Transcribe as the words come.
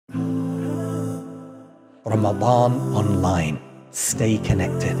Ramadan Online. Stay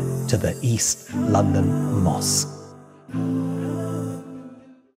connected to the East London Mosque.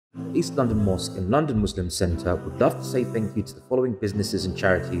 East London Mosque and London Muslim Centre would love to say thank you to the following businesses and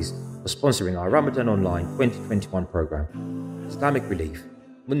charities for sponsoring our Ramadan Online 2021 programme: Islamic Relief,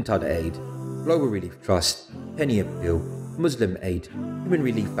 Muntada Aid, Global Relief Trust, Penny Appeal, Muslim Aid, Human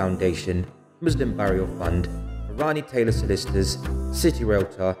Relief Foundation, Muslim Burial Fund, Irani Taylor Solicitors, City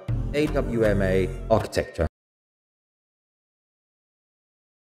Realtor, AWMA Architecture.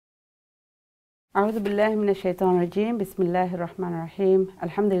 أعوذ بالله من الشيطان الرجيم بسم الله الرحمن الرحيم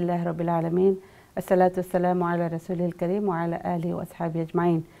الحمد لله رب العالمين الصلاة والسلام على رسوله الكريم وعلى آله وأصحابه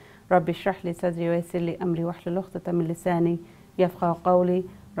أجمعين ربي اشرح لي صدري ويسر لي أمري واحلل عقدة من لساني يفقهوا قولي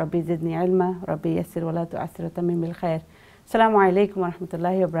ربي زدني علما ربي يسر ولا تعسر وتمم بالخير. Assalamu alaikum wa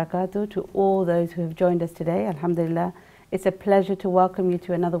rahmatullahi wa barakatuh to all those who have joined us today. Alhamdulillah, it's a pleasure to welcome you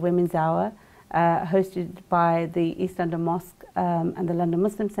to another Women's Hour hosted by the East London Mosque and the London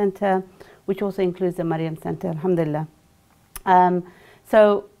Muslim Centre, which also includes the Maryam Centre, alhamdulillah.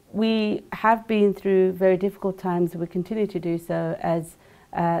 So we have been through very difficult times. We continue to do so as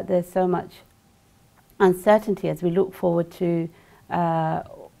there's so much uncertainty as we look forward to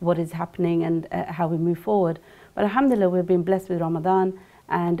what is happening and how we move forward. But alhamdulillah, we've been blessed with Ramadan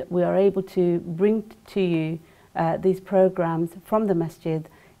and we are able to bring to you these programs from the masjid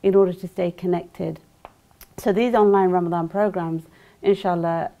in order to stay connected. So these online Ramadan programs,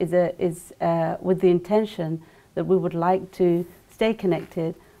 inshallah, is with the intention that we would like to stay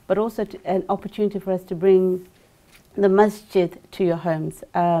connected, but also an opportunity for us to bring the masjid to your homes.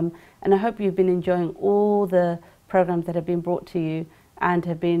 And I hope you've been enjoying all the programs that have been brought to you and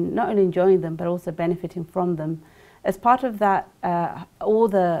have been not only enjoying them, but also benefiting from them. As part of that, all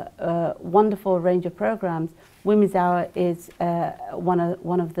the wonderful range of programs, Women's Hour is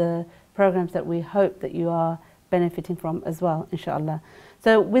one of the programs that we hope that you are benefiting from as well, inshallah.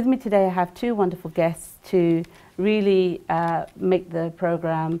 So with me today I have two wonderful guests to really make the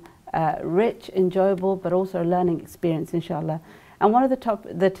program rich, enjoyable, but also a learning experience, inshallah. And one of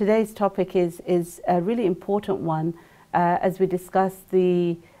today's topic is a really important one as we discuss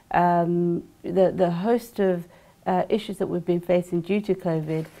the host of issues that we've been facing due to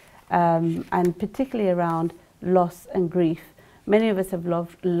COVID, and particularly around loss and grief. Many of us have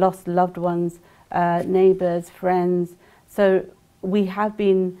lost loved ones, neighbours, friends. So we have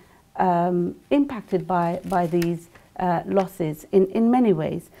been impacted by these losses in many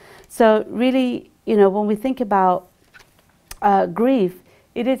ways. So really, you know, when we think about grief,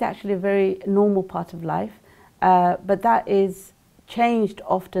 it is actually a very normal part of life, but that is changed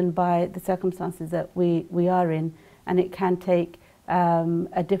often by the circumstances that we are in, and it can take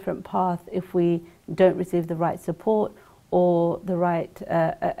a different path if we don't receive the right support or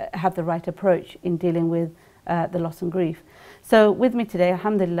have the right approach in dealing with the loss and grief. So with me today,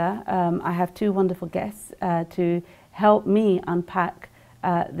 alhamdulillah, I have two wonderful guests to help me unpack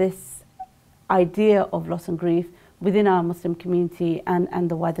this idea of loss and grief within our Muslim community and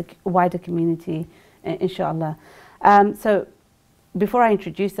the wider community, inshallah. So before I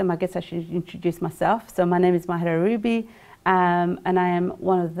introduce them, I guess I should introduce myself. So my name is Mahera Ruby, and I am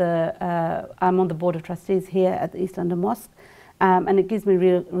I'm on the board of trustees here at the East London Mosque, and it gives me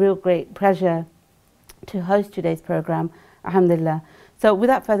real great pleasure to host today's program, alhamdulillah. So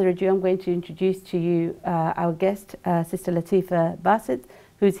without further ado, I'm going to introduce to you our guest, Sister Latifa Basit,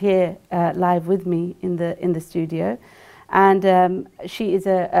 who's here live with me in the studio, and she is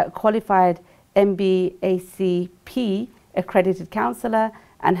a qualified MBACP accredited counsellor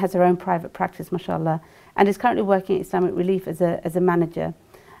and has her own private practice, mashallah, and is currently working at Islamic Relief as a manager.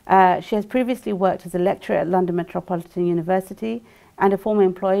 She has previously worked as a lecturer at London Metropolitan University and a former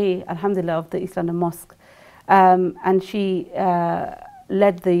employee, alhamdulillah, of the East London Mosque. And she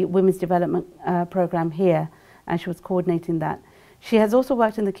led the Women's Development Programme here, and she was coordinating that. She has also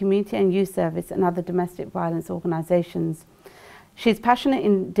worked in the community and youth service and other domestic violence organisations. She's passionate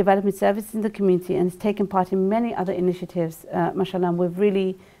in developing services in the community and has taken part in many other initiatives, mashallah, and we've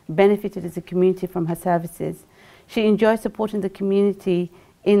really benefited as a community from her services. She enjoys supporting the community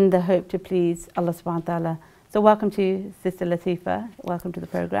in the hope to please Allah subhanahu wa ta'ala. So welcome to you, Sister Latifa. Welcome to the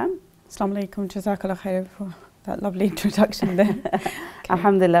programme. Assalamu alaikum, jazakallah khair for that lovely introduction there. Okay.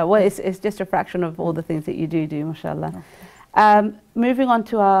 Alhamdulillah. Well, it's just a fraction of all the things that you do, mashallah. Okay. Moving on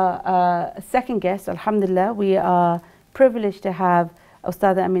to our second guest, alhamdulillah, we are privileged to have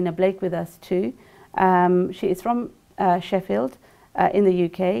Ustada Ameena Blake with us too. She is from Sheffield in the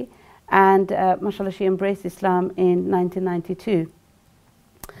UK, and mashallah, she embraced Islam in 1992.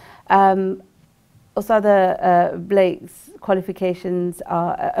 Ustada Blake's qualifications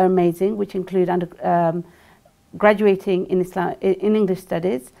are amazing, which include graduating in in English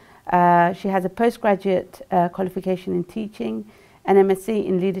studies. She has a postgraduate qualification in teaching, an MSc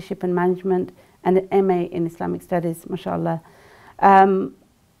in leadership and management, and an MA in Islamic studies, mashallah.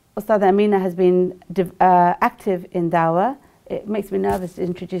 Ustada Ameena has been active in dawah. It makes me nervous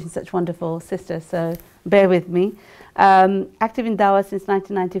introducing such wonderful sisters, so bear with me. Active in dawah since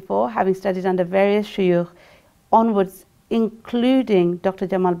 1994, having studied under various shuyukh onwards, including Dr.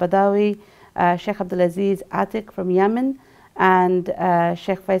 Jamal Badawi, Sheikh Abdulaziz Atiq from Yemen, and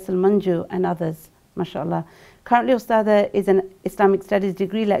Sheikh Faisal Manju and others, mashallah. Currently, Ustada is an Islamic Studies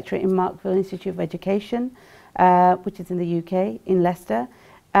degree lecturer in Markville Institute of Education, which is in the UK, in Leicester,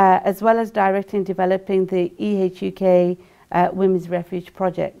 as well as directing and developing the EHUK Women's Refuge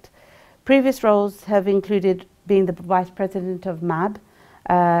Project. Previous roles have included being the Vice President of MAB.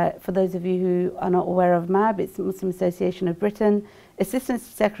 For those of you who are not aware of MAB, it's the Muslim Association of Britain, Assistant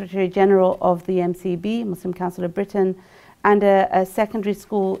Secretary General of the MCB, Muslim Council of Britain, and a secondary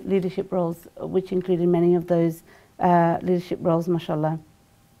school leadership roles, which included many of those leadership roles, mashallah.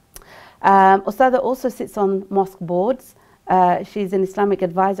 Ustada also sits on mosque boards. She's an Islamic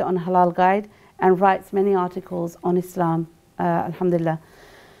advisor on Halal Guide and writes many articles on Islam, alhamdulillah.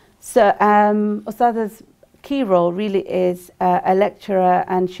 So Ustada's key role really is a lecturer,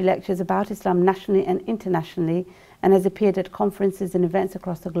 and she lectures about Islam nationally and internationally and has appeared at conferences and events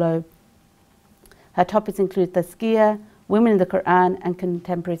across the globe. Her topics include tazkiyah, women in the Quran and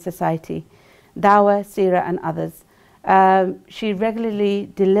contemporary society, dawah, seerah and others. She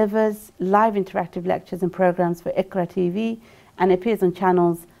regularly delivers live interactive lectures and programs for Iqra TV and appears on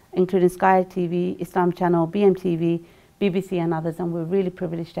channels including Sky TV, Islam Channel, BMTV, BBC and others, and we're really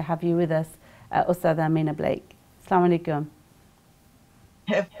privileged to have you with us, Ustada Ameena Blake. Assalamu alaikum.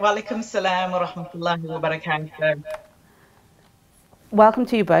 Wa alaikum salam wa rahmatullahi wa barakatuh. Welcome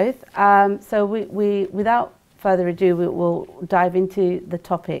to you both. So without further ado, we will dive into the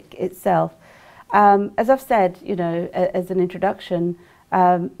topic itself. As I've said, you know, as an introduction,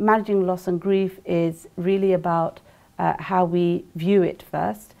 managing loss and grief is really about how we view it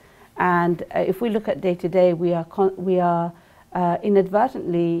first. And if we look at day to day, we are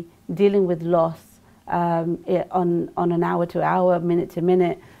inadvertently dealing with loss on an hour to hour, minute to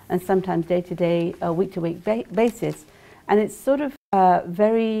minute, and sometimes day to day, week to week basis. And it's sort of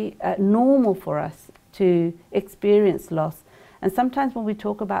very normal for us to experience loss. And sometimes when we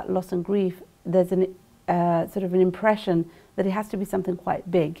talk about loss and grief, there's an sort of an impression that it has to be something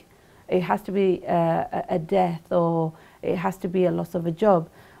quite big. It has to be a death, or it has to be a loss of a job.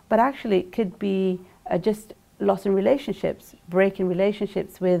 But actually it could be just loss in relationships, break in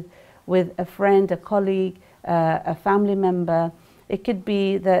relationships with a friend, a colleague, a family member. It could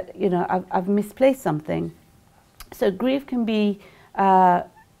be that, you know, I've misplaced something. So grief can be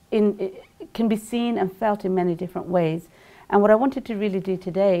can be seen and felt in many different ways. And what I wanted to really do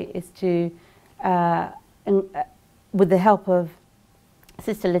today is to, with the help of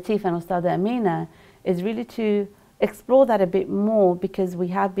Sister Latifa and Ustada Ameena, is really to explore that a bit more, because we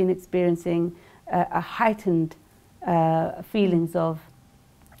have been experiencing a heightened feelings of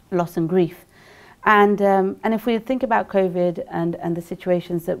loss and grief. And if we think about COVID and the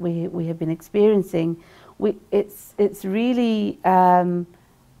situations that we have been experiencing, it's really,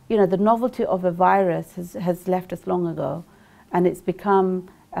 you know, the novelty of a virus has left us long ago, and it's become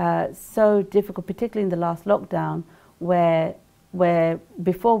so difficult, particularly in the last lockdown, where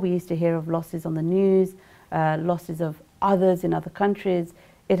before we used to hear of losses on the news, losses of others in other countries.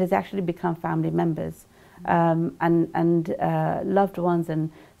 It has actually become family members and loved ones,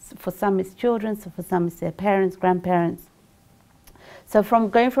 and for some it's children, so for some it's their parents, grandparents. So from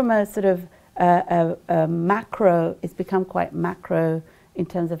going from a sort of a macro, it's become quite macro in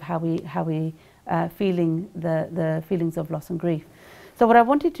terms of how we feeling the feelings of loss and grief. So what I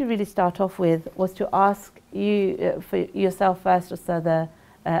wanted to really start off with was to ask you, for yourself first, Ustada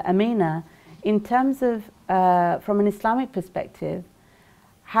Ameena, in terms of, from an Islamic perspective,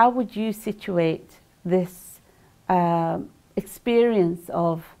 how would you situate this experience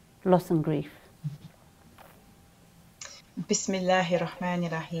of loss and grief? Bismillahir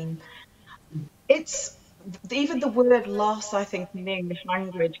Rahmanir Rahim. It's even the word loss, I think, in the English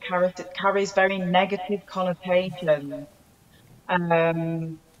language carries very negative connotations.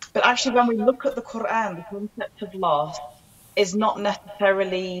 But actually, when we look at the Quran, the concept of loss is not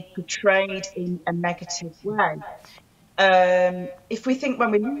necessarily portrayed in a negative way. If we think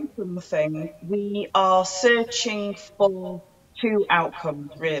when we lose something, we are searching for two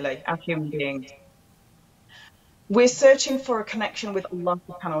outcomes, really, as human beings. We're searching for a connection with Allah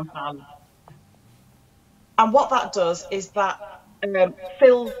subhanahu wa ta'ala. And what that does is that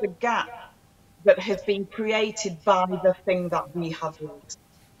fills the gap that has been created by the thing that we have lost.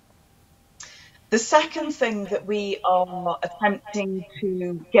 The second thing that we are attempting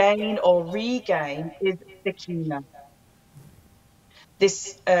to gain or regain is sakina.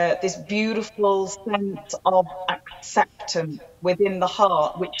 This beautiful sense of acceptance within the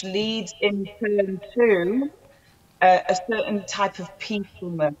heart, which leads in turn to a certain type of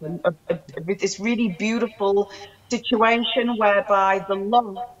peacefulness, and this really beautiful situation whereby the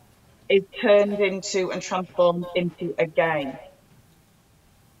loss is turned into and transformed into a gain.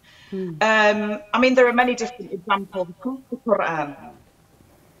 I mean, there are many different examples across the Quran,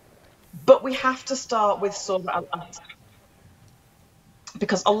 but we have to start with Surah Al-Asr,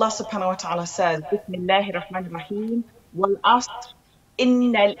 because Allah subhanahu wa ta'ala says, Bismillahir Rahmanir Rahim, Wal Asr,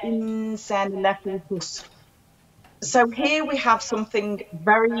 Innal Insana Lafi Khusr. So here we have something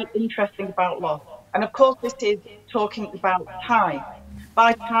very interesting about loss. And of course, this is talking about time.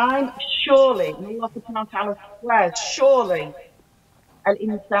 By time, surely, and Allah subhanahu wa ta'ala swears, surely,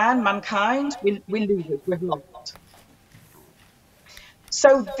 al-insan, mankind, will lose it, we've lost.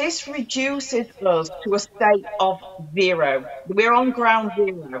 So this reduces us to a state of zero. We're on ground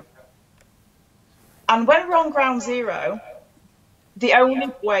zero. And when we're on ground zero, the only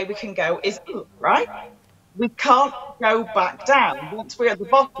way we can go is up, right? We can't go back down. Once we're at the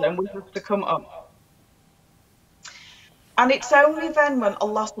bottom, we have to come up. And it's only then when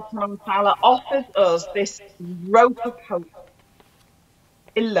Allah subhanahu wa ta'ala offers us this rope of hope.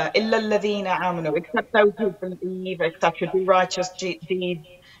 Illa alladhina amanu, except those who believe, etc., do righteous deeds.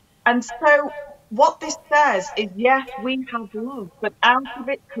 And so what this says is, yes, we have love, but out of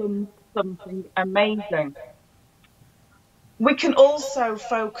it comes something amazing. We can also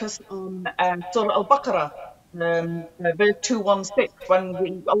focus on Surah Al-Baqarah, verse 216,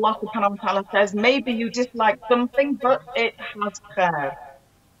 when Allah subhanahu wa ta'ala says, maybe you dislike something, but it has khair.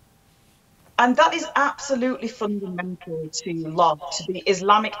 And that is absolutely fundamental to loss, to the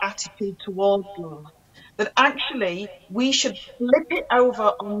Islamic attitude towards loss. That actually we should flip it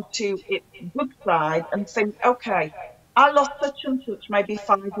over onto its good side and think, okay, I lost such and such maybe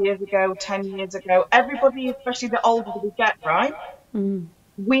 5 years ago, 10 years ago. Everybody, especially the older we get, right?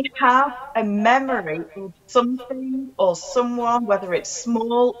 We have a memory of something or someone, whether it's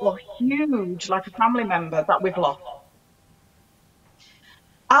small or huge, like a family member that we've lost.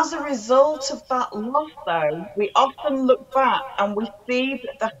 As a result of that loss, though, we often look back and we see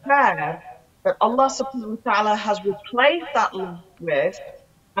that the khair that Allah subhanahu wa ta'ala has replaced that loss with,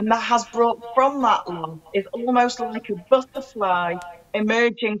 and that has brought from that loss, is almost like a butterfly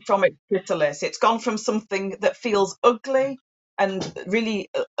emerging from its chrysalis. It's gone from something that feels ugly and really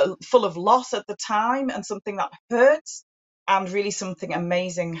full of loss at the time, and something that hurts, and really something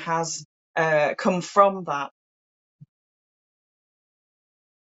amazing has come from that.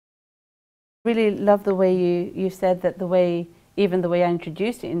 Really love the way you said that even the way I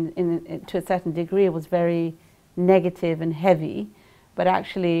introduced it to a certain degree was very negative and heavy, but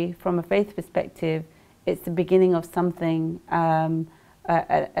actually from a faith perspective, it's the beginning of something,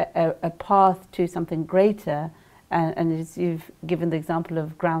 a path to something greater, and as you've given the example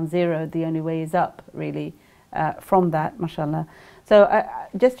of ground zero, the only way is up, really, from that, mashallah. So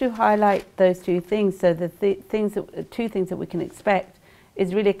just to highlight those two things, so the two things that we can expect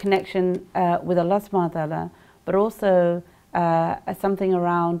is really a connection with Allah subhanahu wa ta'ala, but also something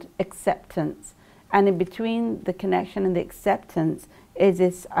around acceptance. And in between the connection and the acceptance is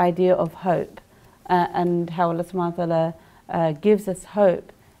this idea of hope, and how Allah subhanahu wa ta'ala gives us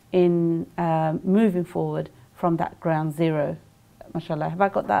hope in moving forward from that ground zero. MashaAllah. Have I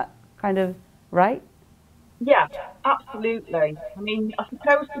got that kind of right? Yeah, absolutely. I mean, I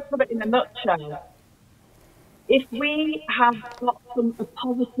suppose to put it in a nutshell, if we have got a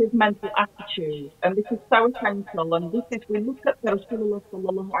positive mental attitude, and this is so essential, and this is, we look at the Rasulullah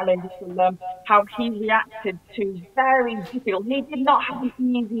sallallahu alayhi wa sallam, how he reacted to very difficult, he did not have an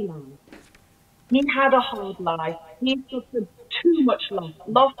easy life. He had a hard life. He suffered too much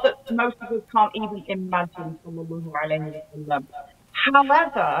loss that most of us can't even imagine, sallallahu alayhi wa sallam.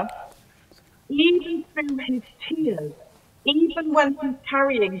 However, even through his tears, even when he's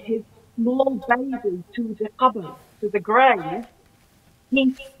carrying his small baby to the qabr, to the grave,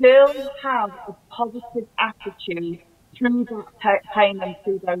 he still has a positive attitude through that pain and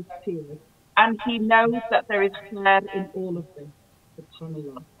through those tears. And he knows that there is khair in all of this,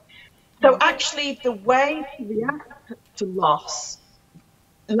 subhanAllah. So actually the way to react to loss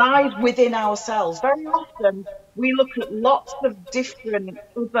lies within ourselves. Very often we look at lots of different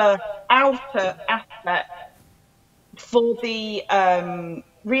other outer aspects for the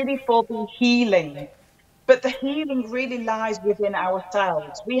really for the healing, But the healing really lies within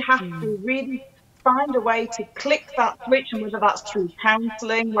ourselves. We have to really find a way to click that switch, and whether that's through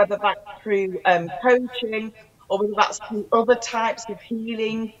counselling, whether that's through coaching, or whether that's through other types of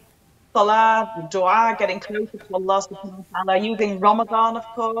healing, salah, dua, getting closer to Allah subhanahu wa ta'ala, using Ramadan, of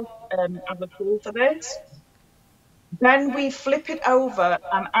course, as a tool for this. Then we flip it over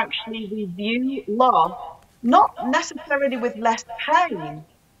and actually we view loss not necessarily with less pain,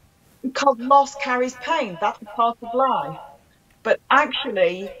 because loss carries pain. That's a part of life. But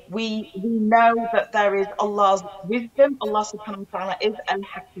actually, we know that there is Allah's wisdom. Allah subhanahu wa ta'ala is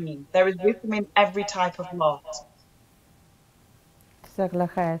al-Hakim. There is wisdom in every type of loss.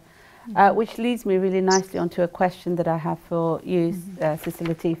 Jazakallah khair. Which leads me really nicely onto a question that I have for you, Sister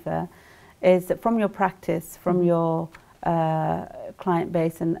Latifa, is that from your practice, from your client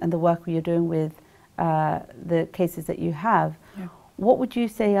base and the work you're doing with the cases that you have, what would you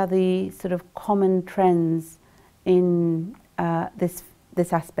say are the sort of common trends in this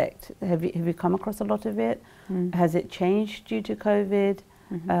aspect? Have you come across a lot of it? Has it changed due to COVID?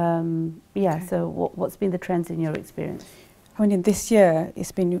 So what's been the trends in your experience? I mean, this year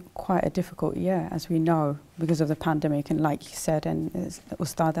it's been quite a difficult year, as we know, because of the pandemic, and like you said, and as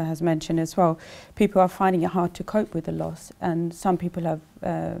Ustada has mentioned as well, people are finding it hard to cope with the loss, and some people have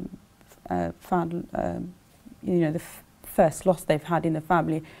found, the first loss they've had in the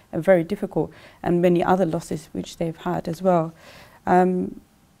family are very difficult, and many other losses which they've had as well.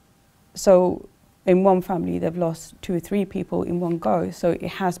 So in one family they've lost 2 or 3 people in one go, so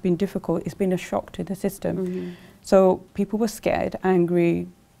it has been difficult. It's been a shock to the system. So people were scared, angry,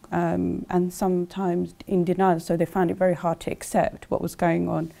 and sometimes in denial, so they found it very hard to accept what was going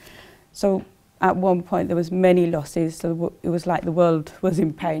on. So at one point there was many losses, so it was like the world was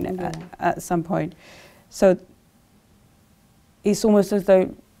in pain at some point. So it's almost as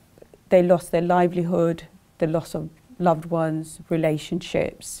though they lost their livelihood, the loss of loved ones,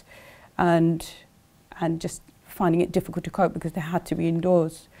 relationships, and just finding it difficult to cope because they had to be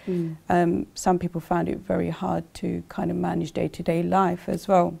indoors. Some people found it very hard to kind of manage day-to-day life as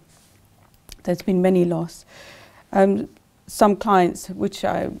well. There's been many loss. Some clients, which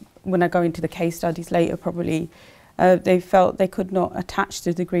when I go into the case studies later probably, they felt they could not attach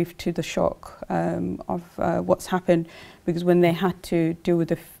the grief to the shock of what's happened, because when they had to deal with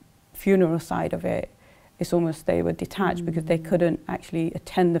the funeral side of it, it's almost they were detached because they couldn't actually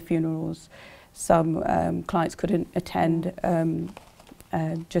attend the funerals. Some clients couldn't attend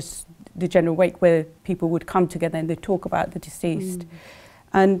just the general wake where people would come together and they talk about the deceased.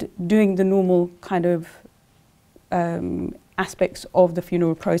 And doing the normal kind of aspects of the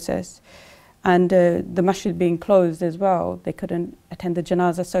funeral process. And the masjid being closed as well, they couldn't attend the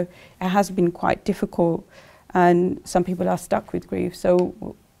janazah. So it has been quite difficult, and some people are stuck with grief.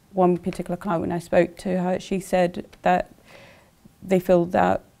 So one particular client, when I spoke to her, she said that they feel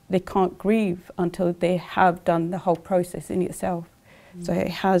that they can't grieve until they have done the whole process in itself. So it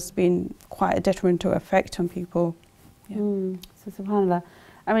has been quite a detrimental effect on people. So subhanAllah.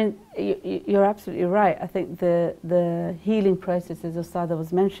 I mean, you're absolutely right. I think the healing process, as Ustada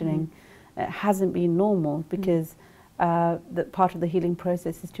was mentioning, hasn't been normal, because the part of the healing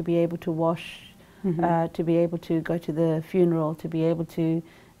process is to be able to wash, to be able to go to the funeral, to be able to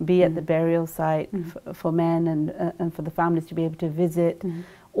be at the burial site for men, and for the families to be able to visit.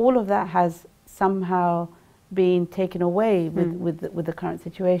 All of that has somehow been taken away with the current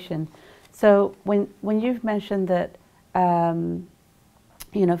situation. So when you've mentioned that,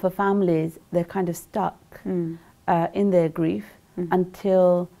 for families, they're kind of stuck in their grief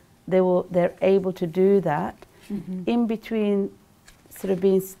until they're able to do that. In between sort of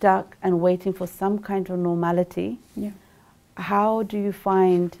being stuck and waiting for some kind of normality, how do you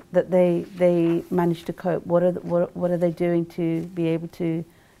find that they manage to cope? What are they doing to be able to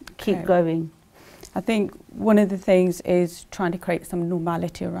keep going? I think one of the things is trying to create some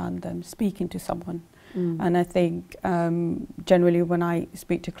normality around them, speaking to someone. And I think generally when I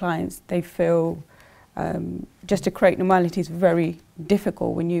speak to clients, they feel just to create normality is very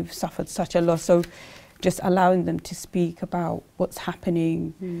difficult when you've suffered such a loss. So just allowing them to speak about what's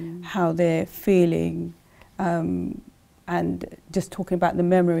happening, how they're feeling, and just talking about the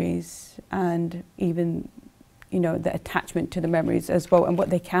memories, and even the attachment to the memories as well, and what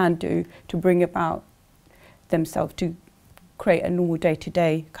they can do to bring about themselves to create a normal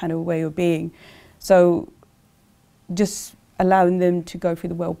day-to-day kind of way of being. So just allowing them to go through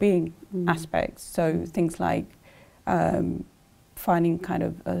the well-being aspects. So things like finding kind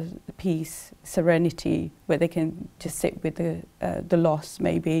of peace, serenity, where they can just sit with the loss,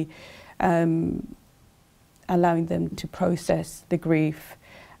 maybe allowing them to process the grief,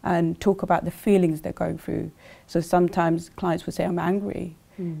 and talk about the feelings they're going through. So sometimes clients will say, I'm angry.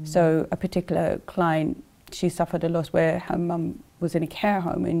 So a particular client, she suffered a loss where her mum was in a care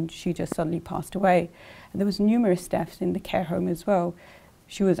home and she just suddenly passed away. And there was numerous deaths in the care home as well.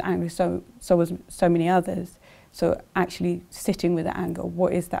 She was angry, so was so many others. So actually sitting with the anger,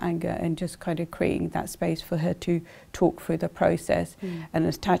 what is the anger, and just kind of creating that space for her to talk through the process and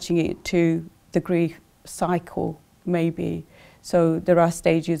attaching it to the grief cycle, maybe. So there are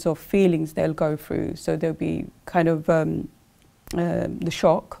stages of feelings they'll go through. So there'll be kind of the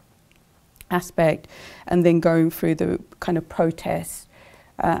shock aspect, and then going through the kind of protest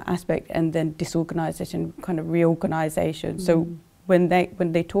aspect, and then disorganization, kind of reorganization. So when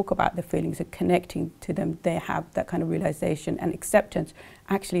they talk about the feelings and connecting to them, they have that kind of realization and acceptance.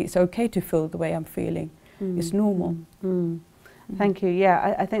 Actually, it's okay to feel the way I'm feeling. It's normal. Thank you.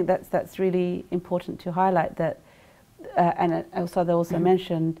 Yeah, I think that's really important to highlight that. And also they also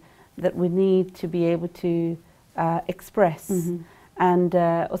mentioned that we need to be able to express. And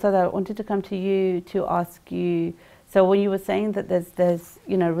also I wanted to come to you to ask you, so when you were saying that there's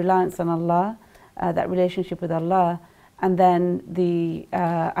reliance on Allah, that relationship with Allah, and then the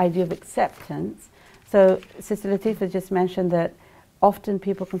idea of acceptance. So Sister Latifa just mentioned that often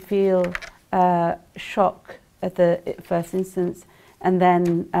people can feel shock at the first instance, and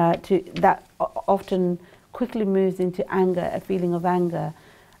then that often quickly moves into anger, a feeling of anger.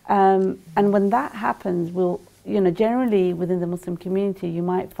 And when that happens, generally within the Muslim community, you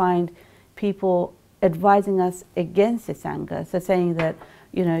might find people advising us against this anger. So saying that,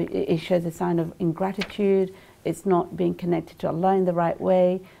 it shows a sign of ingratitude, it's not being connected to Allah in the right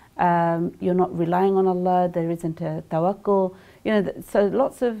way, you're not relying on Allah, there isn't a tawakkul. So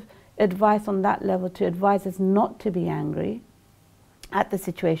lots of advice on that level to advise us not to be angry at the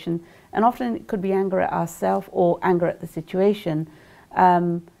situation. And often it could be anger at ourselves or anger at the situation.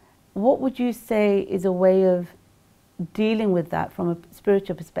 What would you say is a way of dealing with that from a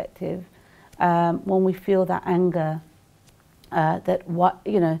spiritual perspective when we feel that anger,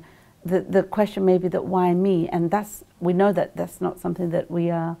 the question may be that why me? And we know that that's not something that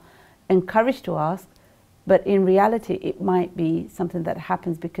we are encouraged to ask, but in reality it might be something that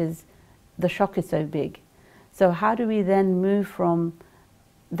happens because the shock is so big. So how do we then move from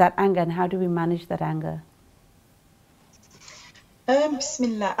that anger, and how do we manage that anger?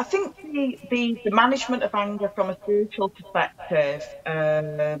 Bismillah. I think the management of anger from a spiritual perspective,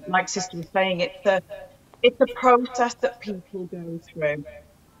 like Sister was saying, it's a process that people go through.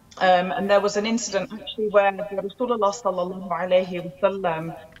 And there was an incident actually where Rasulullah sallallahu alayhi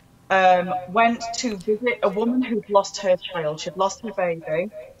wasallam went to visit a woman who'd lost her child. She'd lost her baby.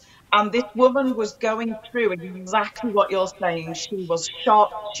 And this woman was going through exactly what you're saying. She was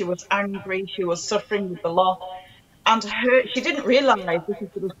shocked, she was angry, she was suffering with the loss. And she didn't realise this is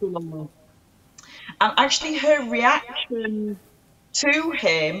the Rasulullah. And actually her reaction to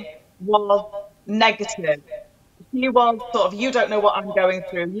him was negative. She was sort of, you don't know what I'm going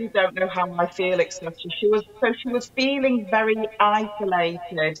through, you don't know how I feel, etc. She was feeling very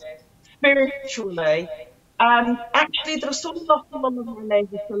isolated spiritually. And actually, the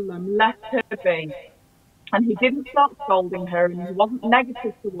Rasulullah let her be. And he didn't start scolding her, and he wasn't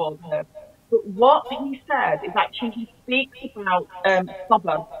negative towards her. But what he said is actually, he speaks about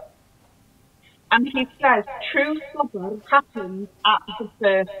sabr. And he says, true sabr happens at the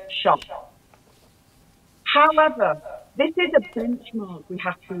first shock. However, this is a benchmark we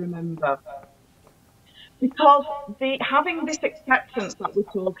have to remember. Because having this acceptance that we're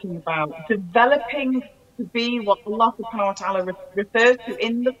talking about, developing to be what Allah subhanahu wa ta'ala refers to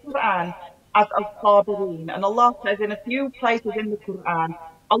in the Quran as al-sabirin. And Allah says in a few places in the Quran,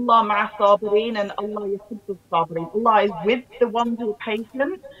 Allah ma'a-sabirin and Allah yuhibbu sabirin. Allah is with the ones who are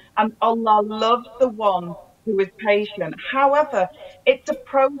patient, and Allah loves the one who is patient. However, it's a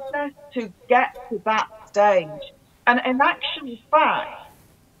process to get to that stage. And in actual fact,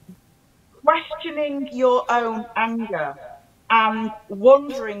 questioning your own anger and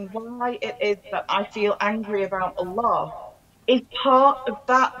wondering why it is that I feel angry about Allah is part of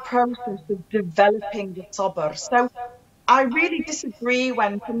that process of developing the sabr. So I really disagree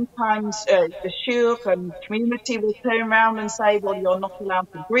when sometimes the shuyukh and community will turn around and say, well, you're not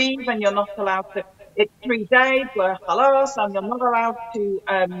allowed to grieve and you're not allowed to, it's 3 days, we're khalas, and you're not allowed to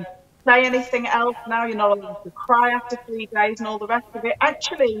say anything else now, you're not allowed to cry after 3 days and all the rest of it.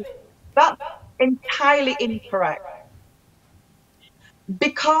 Actually, that's entirely incorrect.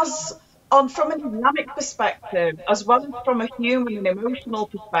 Because from an Islamic perspective, as well as from a human and emotional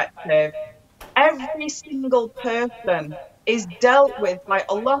perspective, every single person is dealt with by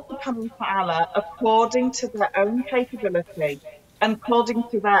Allah subhanahu wa ta'ala according to their own capability. according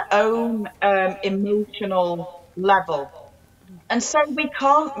to their own emotional level. And so we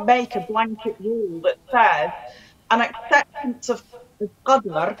can't make a blanket rule that says an acceptance of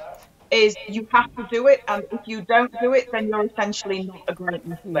qadr is you have to do it, and if you don't do it, then you're essentially not a great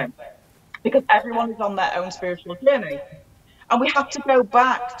Muslim. Because everyone is on their own spiritual journey. And we have to go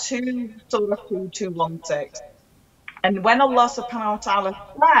back to Surah 2:216. And when Allah subhanahu wa ta'ala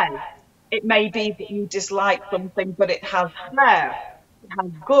says, it may be that you dislike something, but it has khair, it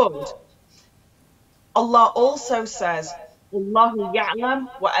has good. Allah also says, Allahu ya'lam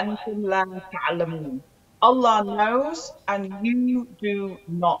wa antum la ta'lamun. Allah knows and you do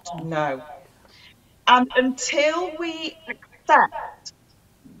not know. And until we accept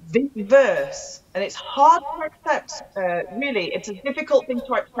this verse, and it's hard to accept, really, it's a difficult thing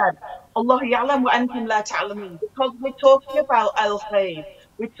to accept. Allah ya'lam wa antum la ta'lamun, because we're talking about al-khayr.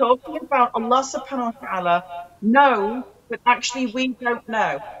 We're talking about Allah subhanahu wa ta'ala knows, but actually we don't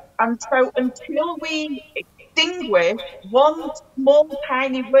know. And so until we extinguish one small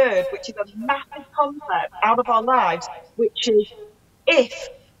tiny word, which is a massive concept out of our lives, which is if,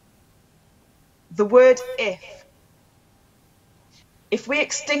 the word if we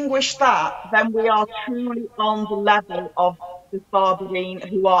extinguish that, then we are truly on the level of the Sabirin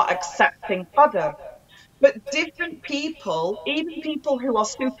who are accepting qadr. But different people, even people who are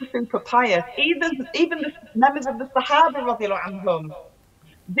super pious, even the members of the Sahaba radiallahu anhum,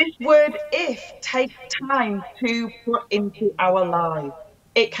 this word if takes time to put into our lives.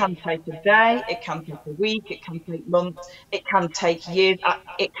 It can take a day, it can take a week, it can take months, it can take years,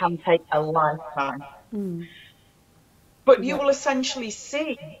 it can take a lifetime. But you will essentially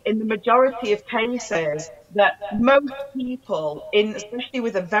see in the majority of cases that most people, especially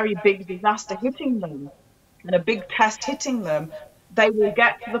with a very big disaster hitting them and a big test hitting them, they will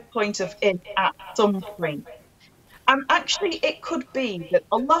get to the point of it at some point. And actually, it could be that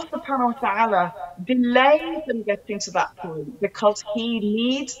Allah subhanahu wa ta'ala delays them getting to that point because He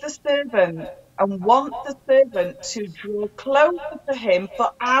needs the servant and wants the servant to draw closer to Him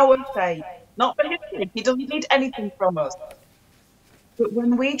for our sake, not for His sake. He doesn't need anything from us. But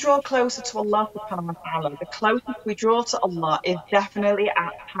when we draw closer to Allah subhanahu wa ta'ala, the closest we draw to Allah is definitely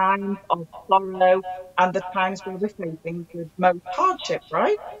at times of sorrow and the times where we're facing the most hardship,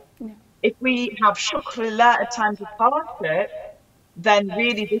 right? Yeah. If we have shukrillah at times of hardship, then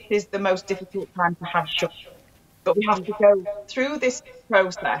really this is the most difficult time to have shukr. But we have to go through this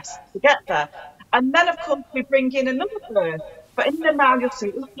process to get there. And then, of course, we bring in another verse. But in the ma'al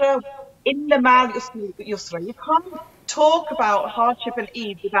yusra, you can't talk about hardship and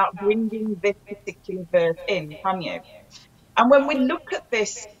ease without bringing this particular verse in, can you? And when we look at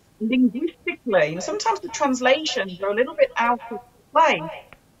this linguistically, sometimes the translations are a little bit out of place,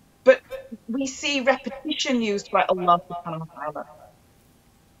 but we see repetition used by Allah subhanahu wa ta'ala.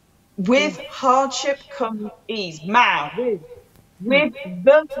 With hardship comes ease. With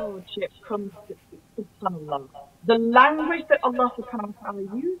the hardship comes subhanallah. The language that Allah subhanahu wa ta'ala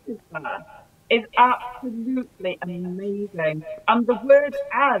uses there is absolutely amazing. And the word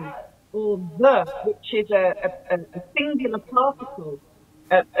as, or the, which is a singular particle,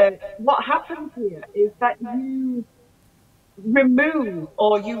 what happens here is that you limit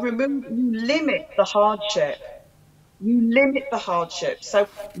the hardship. You limit the hardship. So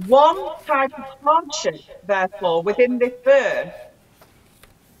one type of hardship, therefore, within this verse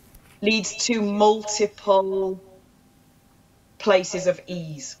leads to multiple places of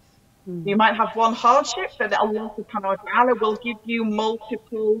ease. You might have one hardship, but Allah subhanahu wa ta'ala will give you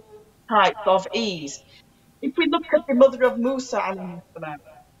multiple types of ease. If we look at the mother of Musa alayhi salam,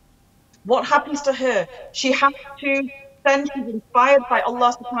 what happens to her? She's inspired by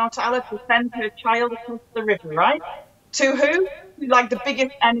Allah subhanahu wa ta'ala to send her child across the river, right? To who? To like the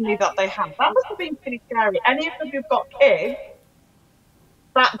biggest enemy that they have. That must have been pretty scary. Any of them who've got kids,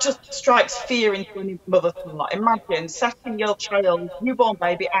 that just strikes fear into any mother's heart. Imagine setting your child, newborn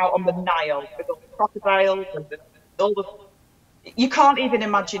baby, out on the Nile with all the crocodiles and all the... You can't even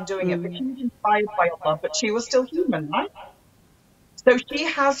imagine doing it, but she was inspired by Allah, but she was still human, right? So she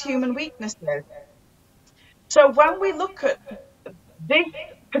has human weaknesses. So when we look at this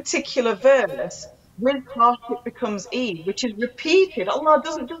particular verse, with hardship becomes ease, which is repeated. Allah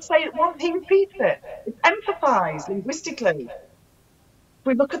doesn't just say it once, He repeats it. It's emphasized linguistically. If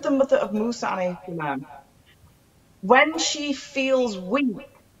we look at the mother of Musa alayhi salam, when she feels weak,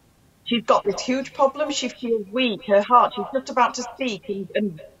 she's got this huge problem, she feels weak, her heart, she's just about to speak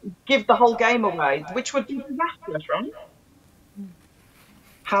and give the whole game away, which would be disastrous, right?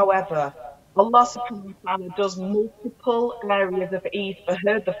 However, Allah subhanahu wa ta'ala does multiple areas of ease for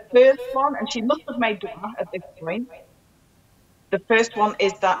her. The first one, and she must have made dua at this point, The first one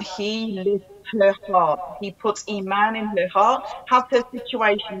is that he lifts her heart. He puts Iman in her heart. Has her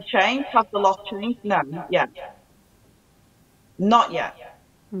situation changed? Has the loss changed? No, not yet. Not yet.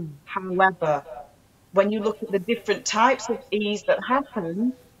 However, when you look at the different types of ease that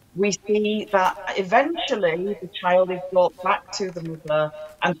happen, we see that eventually the child is brought back to the mother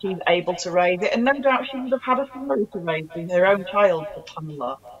and she's able to raise it. And no doubt she would have had a family to raise her own child,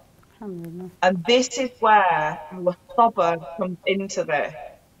 subhanAllah. And this is where our sabr comes into this,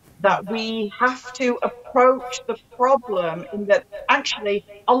 that we have to approach the problem in that actually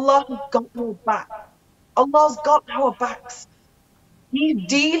Allah has got your back. Allah's got our backs. He's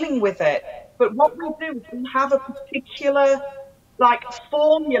dealing with it. But what we do is we have a particular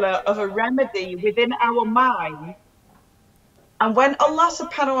formula of a remedy within our mind. And when Allah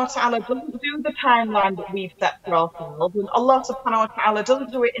subhanahu wa ta'ala doesn't do the timeline that we've set for ourselves, when Allah subhanahu wa ta'ala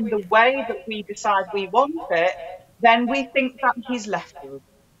doesn't do it in the way that we decide we want it, then we think that He's left us.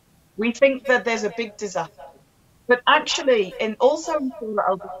 We think that there's a big disaster. But actually, also in Surah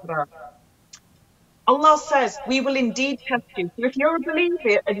Al-Baqarah, Allah says, we will indeed test you. So if you're a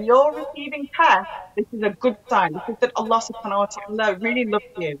believer and you're receiving tests, this is a good sign. This is that Allah subhanahu wa ta'ala really loves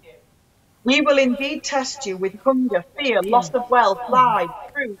you. We will indeed test you with hunger, fear, loss of wealth, lies,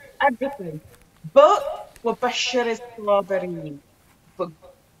 truth, everything. But وَبَشِّرِ الصَّابِرِينَ,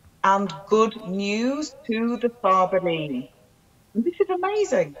 and good news to the Sabirin. And this is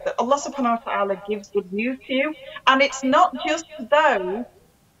amazing that Allah subhanahu wa ta'ala gives good news to you. And it's not just those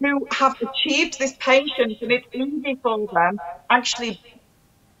who have achieved this patience and it's easy for them. Actually,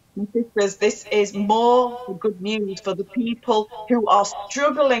 my sisters, this is more the good news for the people who are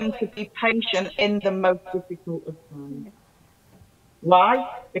struggling to be patient in the most difficult of times.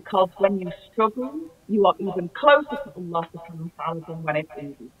 Why? Because when you struggle, you are even closer to Allah subhanahu wa ta'ala than when it's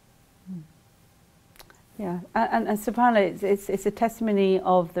easy. Yeah, and subhanAllah, it's a testimony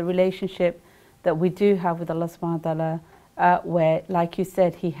of the relationship that we do have with Allah subhanahu wa ta'ala, where, like you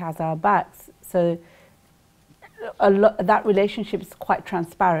said, He has our backs. So that relationship is quite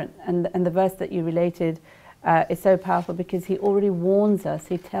transparent, and the verse that you related is so powerful because He already warns us.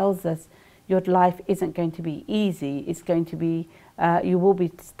 He tells us your life isn't going to be easy. It's going to be, you will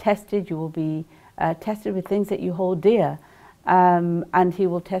be tested. You will be tested with things that you hold dear, and He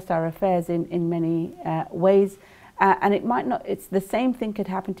will test our affairs in many ways. And it might not. It's the same thing could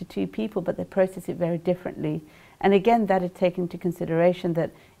happen to two people, but they process it very differently. And again, that is taken into consideration that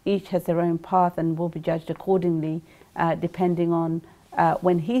each has their own path and will be judged accordingly, depending on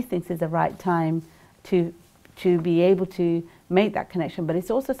when He thinks is the right time to be able to make that connection. But it's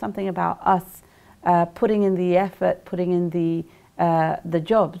also something about us putting in the effort, putting in the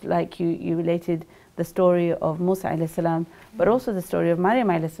jobs. Like you related the story of Musa alayhi salam, but also the story of Maryam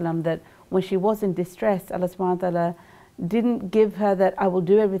alayhi salam, that when she was in distress, Allah subhanahu wa ta'ala didn't give her that I will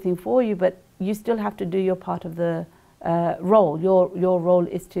do everything for you, but you still have to do your part of the role. Your role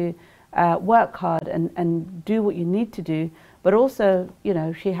is to work hard and do what you need to do, but also, you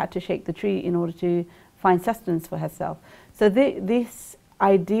know, she had to shake the tree in order to find sustenance for herself. So this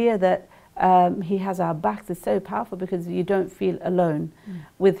idea that He has our backs is so powerful because you don't feel alone.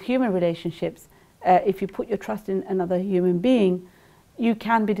 With human relationships, if you put your trust in another human being, you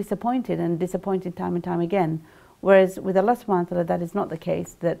can be disappointed time and time again. Whereas with Allah subhanahu wa ta'ala, that is not the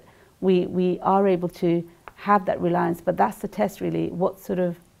case, that we are able to have that reliance. But that's the test really. What sort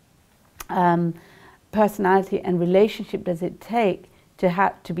of personality and relationship does it take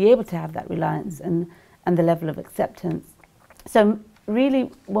to be able to have that reliance and the level of acceptance? So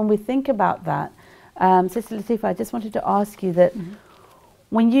really, when we think about that, Sister Latifa, I just wanted to ask you that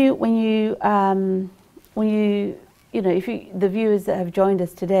when you if the viewers that have joined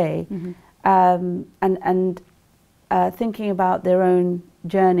us today, and thinking about their own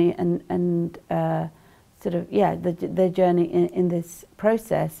journey and sort of their journey in this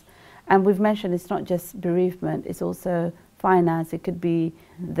process, and we've mentioned it's not just bereavement, it's also finance. It could be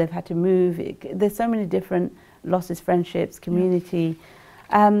they've had to move. There's so many different losses, friendships, community.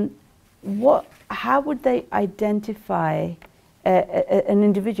 How would they identify an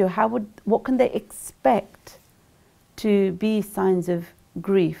individual? What can they expect to be signs of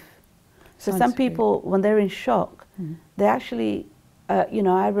grief? So some people, when they're in shock, they actually,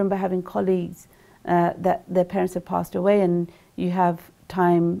 I remember having colleagues that their parents have passed away, and you have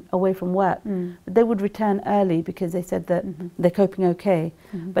time away from work. But they would return early because they said that they're coping okay.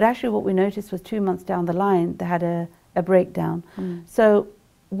 But actually what we noticed was 2 months down the line, they had a breakdown. So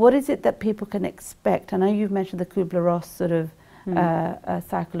what is it that people can expect? I know you've mentioned the Kubler-Ross sort of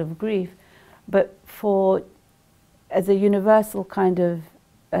cycle of grief, but as a universal kind of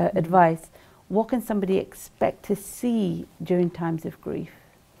advice, what can somebody expect to see during times of grief?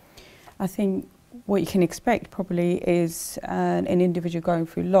 I think what you can expect probably is an individual going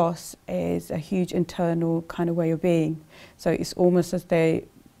through loss is a huge internal kind of way of being. So it's almost as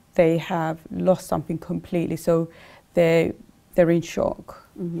they have lost something completely. So they're in shock.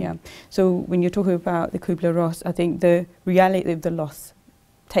 Yeah. So when you're talking about the Kubler-Ross, I think the reality of the loss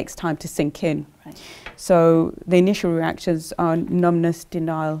takes time to sink in. Right. So the initial reactions are numbness,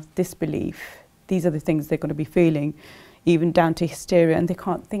 denial, disbelief. These are the things they're going to be feeling, even down to hysteria, and they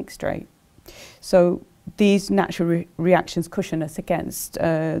can't think straight. So these natural reactions cushion us against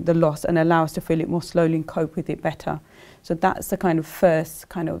the loss and allow us to feel it more slowly and cope with it better. So that's the kind of first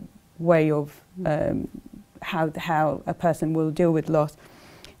kind of way of how a person will deal with loss.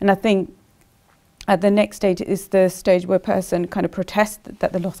 And I think at the next stage is the stage where a person kind of protests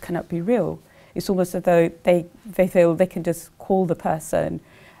that the loss cannot be real. It's almost as though they feel they can just call the person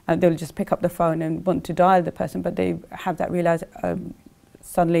and they'll just pick up the phone and want to dial the person, but they have that realize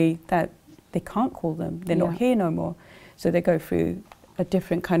suddenly that they can't call them, they're not here no more. So they go through a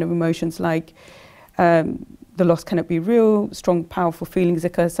different kind of emotions like the loss cannot be real, strong powerful feelings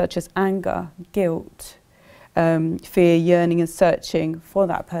occur such as anger, guilt, fear, yearning and searching for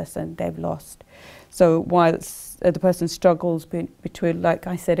that person they've lost. So whilst the person struggles between, like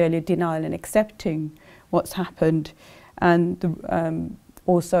I said earlier, denial and accepting what's happened, and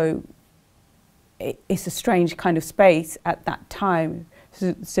also it's a strange kind of space at that time.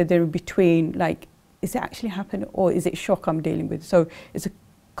 So they're in between, like, is it actually happened or is it shock I'm dealing with? So it's a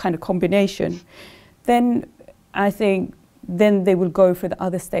kind of combination. Then I think then they will go for the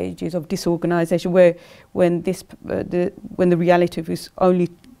other stages of disorganization, where when the reality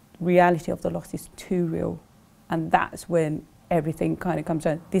of the loss is too real, and that's when everything kind of comes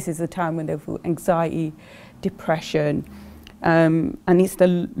down. This is the time when they feel anxiety, depression, and it's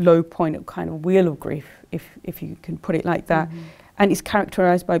the low point of kind of wheel of grief, if you can put it like that. And it's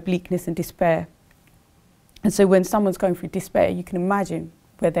characterized by bleakness and despair. And so when someone's going through despair, you can imagine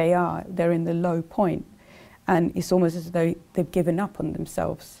where they are. They're in the low point, and it's almost as though they've given up on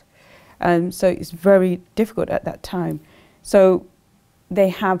themselves. So it's very difficult at that time. So they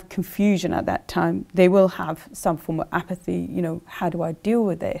have confusion at that time. They will have some form of apathy. You know, how do I deal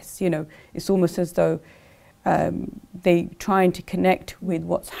with this? You know, it's almost as though they're trying to connect with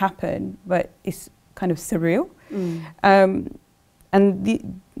what's happened, but it's kind of surreal. And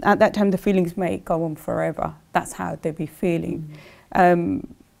at that time, the feelings may go on forever. That's how they'll be feeling.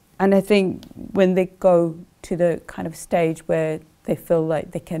 And I think when they go to the kind of stage where they feel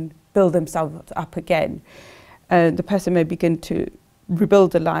like they can build themselves up again, the person may begin to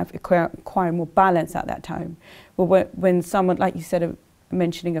rebuild their life, acquire more balance at that time. But when someone, like you said,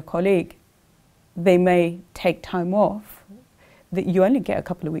 mentioning a colleague, they may take time off. That you only get a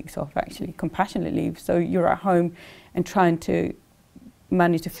couple of weeks off, actually, compassionate leave. So you're at home and trying to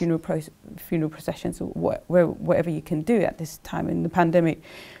manage the funeral processions or whatever you can do at this time in the pandemic.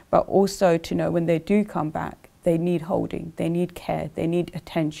 But also to know when they do come back, they need holding, they need care, they need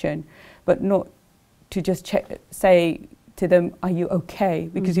attention, but not to just say to them, are you okay?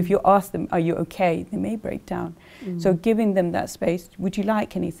 Because if you ask them, are you okay? They may break down. So giving them that space, would you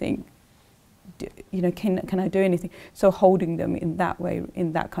like anything? You know, can I do anything? So holding them in that way,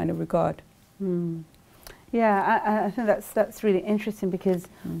 in that kind of regard. Yeah, I think that's really interesting, because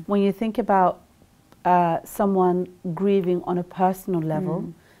when you think about someone grieving on a personal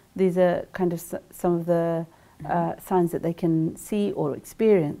level, these are kind of some of the signs that they can see or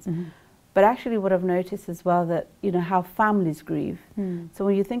experience. But actually what I've noticed as well, that, you know, how families grieve. So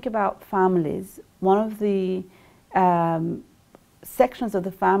when you think about families, one of the sections of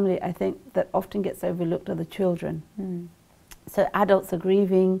the family, I think, that often gets overlooked are the children. So adults are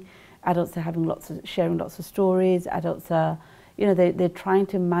grieving, adults are having sharing lots of stories, adults are, you know, they're trying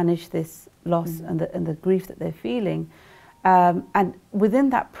to manage this loss and the grief that they're feeling. And within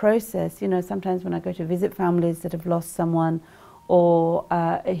that process, you know, sometimes when I go to visit families that have lost someone, or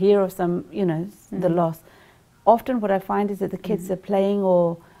hear of some, you know, the loss, often what I find is that the kids are playing,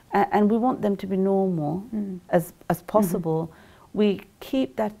 and we want them to be normal as possible. We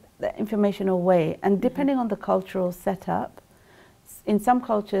keep that information away, and depending on the cultural setup, in some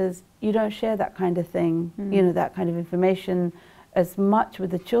cultures you don't share that kind of thing, you know, that kind of information as much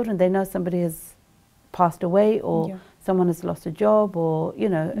with the children. They know somebody has passed away, or someone has lost a job, or, you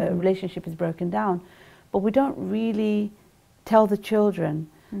know, a relationship is broken down, but we don't really tell the children.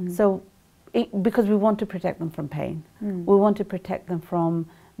 So because we want to protect them from pain, we want to protect them from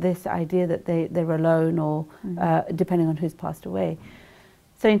this idea that they're alone, or depending on who's passed away.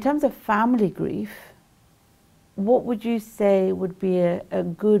 So in terms of family grief, what would you say would be a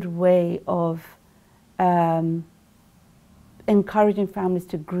good way of encouraging families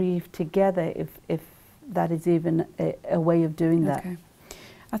to grieve together, if that is even a way of doing that? Okay.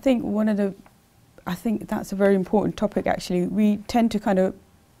 I think that's a very important topic, actually. We tend to kind of,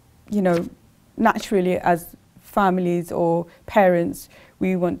 you know, naturally as families or parents,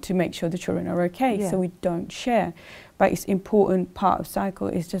 we want to make sure the children are okay, Yeah. so we don't share. But it's important part of cycle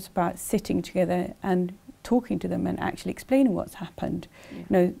is just about sitting together and talking to them and actually explaining what's happened.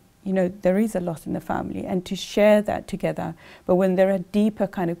 Yeah. You know, there is a loss in the family, and to share that together. But when there are deeper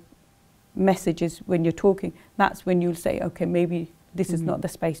kind of messages when you're talking, that's when you'll say, okay, maybe this is not the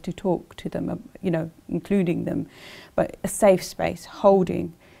space to talk to them, you know, including them, but a safe space,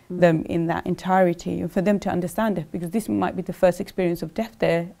 holding them in that entirety, and for them to understand it, because this might be the first experience of death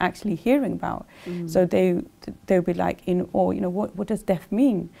they're actually hearing about. So they'll be like in awe, you know, what does death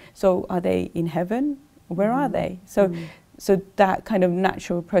mean? So are they in heaven? Where are they? So that kind of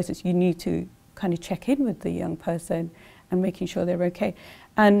natural process, you need to kind of check in with the young person and making sure they're okay.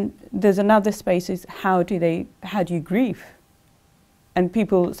 And there's another space is how do you grieve? And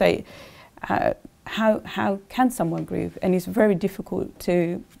people say, how can someone grieve? And it's very difficult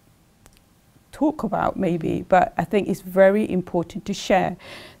to talk about maybe, but I think it's very important to share.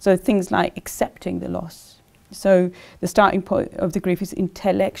 So things like accepting the loss. So the starting point of the grief is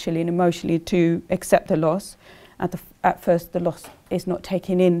intellectually and emotionally to accept the loss. At first, the loss is not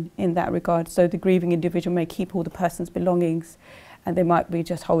taken in that regard. So the grieving individual may keep all the person's belongings, and they might be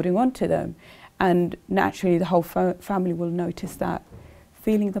just holding on to them. And naturally, the whole family will notice that,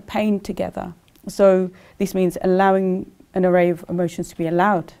 feeling the pain together. So this means allowing an array of emotions to be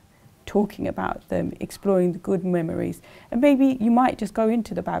allowed, talking about them, exploring the good memories. And maybe you might just go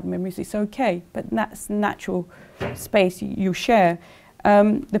into the bad memories, it's okay, but that's natural space you share.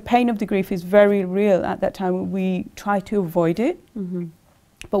 The pain of the grief is very real at that time. We try to avoid it,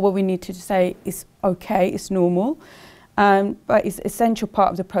 but what we need to say is okay, it's normal, but it's an essential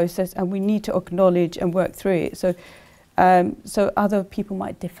part of the process, and we need to acknowledge and work through it. So, so other people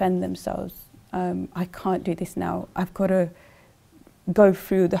might defend themselves. I can't do this now. I've got to go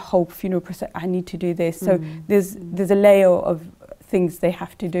through the whole funeral process. I need to do this. So there's a layer of things they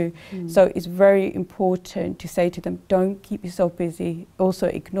have to do. So it's very important to say to them, don't keep yourself busy, also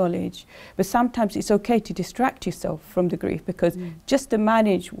acknowledge. But sometimes it's okay to distract yourself from the grief, because just to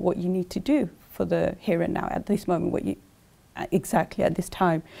manage what you need to do for the here and now at this moment, what you exactly at this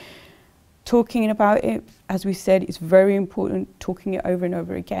time. Talking about it, as we said, is very important, talking it over and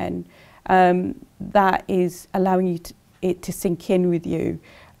over again. That is allowing it to sink in with you,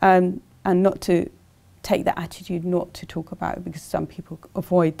 and not to take that attitude not to talk about it, because some people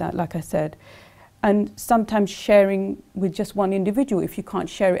avoid that, like I said. And sometimes sharing with just one individual if you can't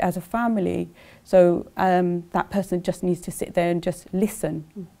share it as a family. So that person just needs to sit there and just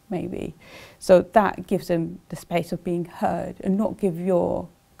listen, maybe. So that gives them the space of being heard and not give your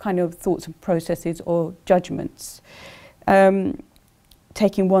kind of thoughts and processes or judgments.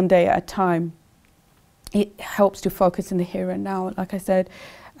 Taking one day at a time, it helps to focus in the here and now, like I said,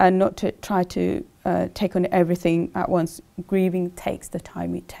 and not to try to take on everything at once. Grieving takes the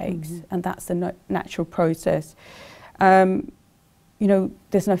time it takes, and that's the natural process. You know,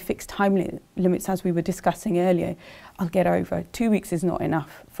 there's no fixed time limits, as we were discussing earlier. I'll get over it. 2 weeks is not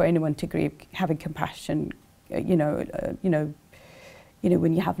enough for anyone to grieve. Having compassion, you know,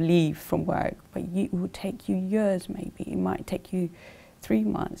 when you have leave from work, but it will take you years. Maybe it might take you 3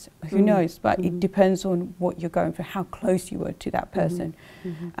 months, who knows, but it depends on what you're going through, how close you were to that person.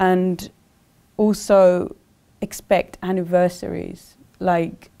 And also expect anniversaries,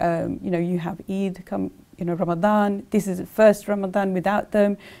 like, you know, you have Eid come, you know, Ramadan, this is the first Ramadan without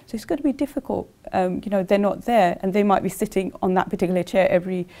them, so it's going to be difficult. You know, they're not there, and they might be sitting on that particular chair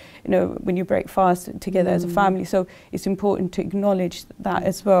every, you know, when you break fast together as a family, so it's important to acknowledge that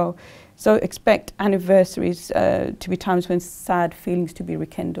as well. So expect anniversaries to be times when sad feelings to be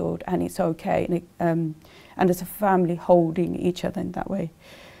rekindled, and it's okay, and as a family holding each other in that way.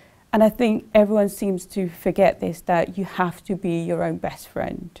 And I think everyone seems to forget this, that you have to be your own best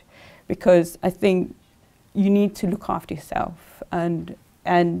friend, because I think you need to look after yourself, and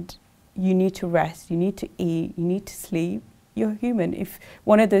you need to rest, you need to eat, you need to sleep. You're human. If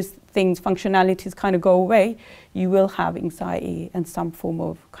one of those things, functionalities kind of go away, you will have anxiety and some form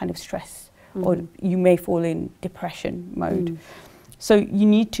of kind of stress, or you may fall in depression mode. So you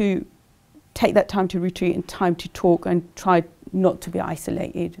need to take that time to retreat and time to talk, and try not to be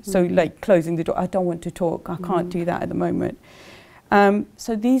isolated. So like closing the door, I don't want to talk, I can't do that at the moment.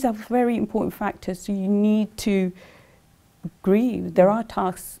 So these are very important factors. So you need to grieve. There are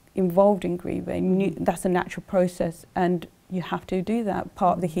tasks involved in grieving. That's a natural process, and you have to do that,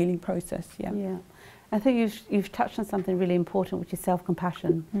 part of the healing process. Yeah. Yeah. I think you've touched on something really important, which is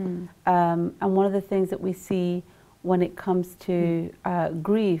self-compassion. And one of the things that we see when it comes to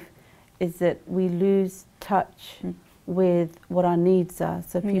grief is that we lose touch with what our needs are.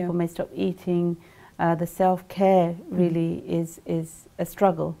 So people may stop eating. The self-care really is a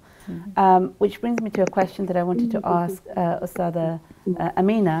struggle. Which brings me to a question that I wanted to ask Ustada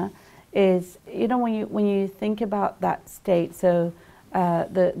Ameena, is, you know, when you think about that state, so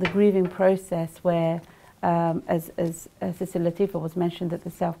the grieving process where, as Sister Latifa was mentioned, that the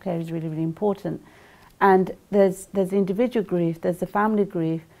self-care is really, really important. And there's individual grief, there's the family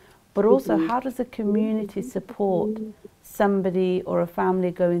grief, but also how does the community support somebody or a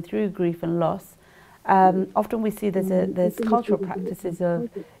family going through grief and loss? Often we see there's cultural practices of,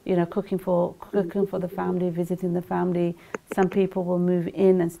 you know, cooking for the family, visiting the family. Some people will move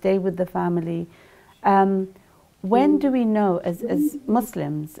in and stay with the family. When do we know, as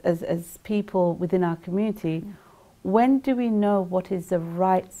Muslims, as people within our community, when do we know what is the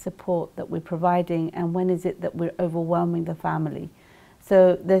right support that we're providing, and when is it that we're overwhelming the family?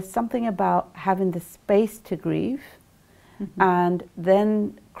 So there's something about having the space to grieve, and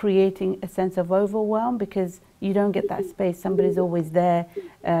then creating a sense of overwhelm, because you don't get that space. Somebody's always there.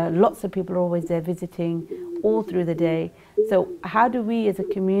 Lots of people are always there visiting all through the day. So how do we as a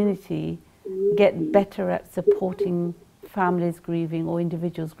community get better at supporting families grieving or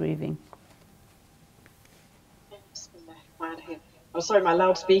individuals grieving? Oh, sorry, my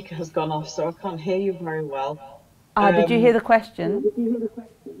loudspeaker has gone off, so I can't hear you very well. Did you hear the question?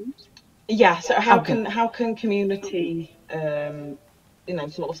 Yeah. So how can community, you know,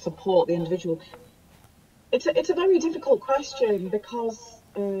 sort of support the individual? It's a very difficult question, because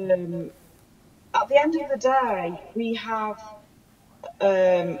at the end of the day, we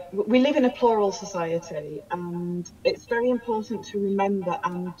live in a plural society, and it's very important to remember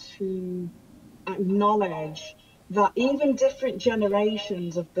and to acknowledge that even different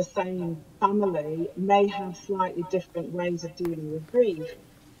generations of the same family may have slightly different ways of dealing with grief,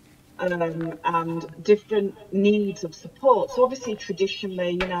 and different needs of support. So obviously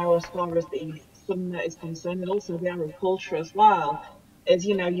traditionally, you know, as far as the Sunnah is concerned, and also the Arab culture as well, is,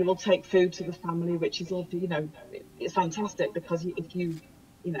 you know, you will take food to the family, which is all, you know, it's fantastic, because if you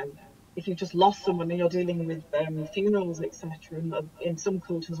just lost someone and you're dealing with funerals, etc., and in some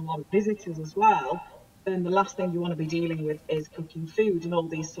cultures a lot of visitors as well, then the last thing you want to be dealing with is cooking food and all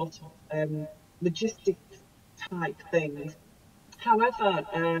these sort of logistics type things. However,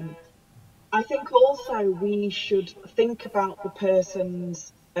 I think also we should think about the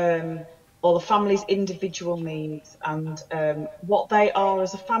person's or the family's individual needs, and what they are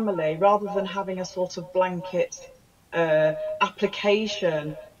as a family, rather than having a sort of blanket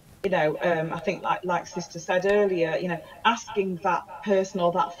application. You know, I think like Sister said earlier, you know, asking that person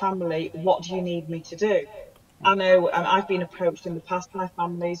or that family, what do you need me to do? I know I've been approached in the past by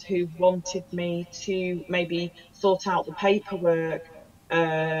families who wanted me to maybe sort out the paperwork.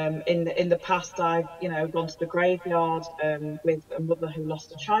 In the past, I've, you know, gone to the graveyard with a mother who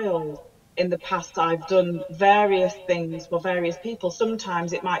lost a child. In the past, I've done various things for various people.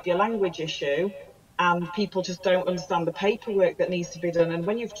 Sometimes it might be a language issue, and people just don't understand the paperwork that needs to be done. And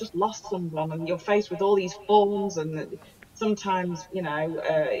when you've just lost someone and you're faced with all these forms, and sometimes, you know,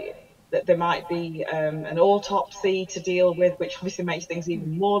 that there might be an autopsy to deal with, which obviously makes things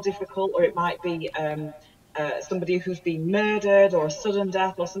even more difficult, or it might be somebody who's been murdered, or a sudden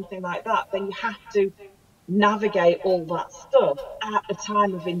death, or something like that, then you have to navigate all that stuff at a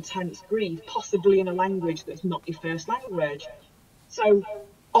time of intense grief, possibly in a language that's not your first language. So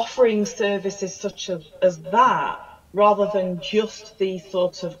offering services such as that, rather than just the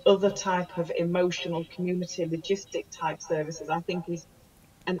sort of other type of emotional community logistic type services, I think is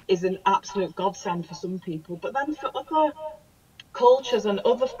an absolute godsend for some people. But then for other cultures and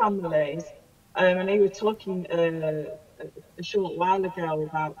other families, and they were talking a short while ago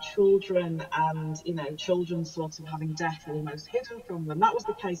about children, and, you know, children sort of having death almost hidden from them. That was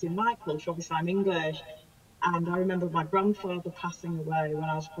the case in my culture. Obviously, I'm English, and I remember my grandfather passing away when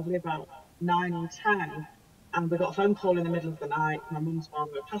I was probably about 9 or 10, and we got a phone call in the middle of the night. My mum's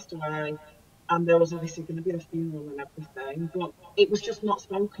father had passed away, and there was obviously going to be a funeral and everything, but it was just not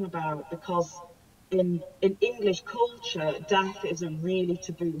spoken about, because in English culture, death is a really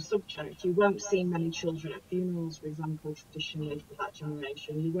taboo subject. You won't see many children at funerals, for example, traditionally for that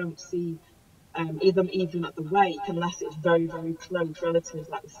generation. You won't see them even at the wake, unless it's very, very close relatives,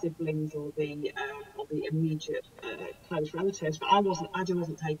 like the siblings or the immediate close relatives. But I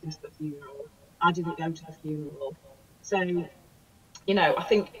wasn't taken to the funeral. I didn't go to the funeral. So, you know, I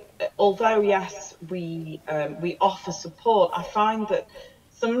think although yes, we offer support, I find that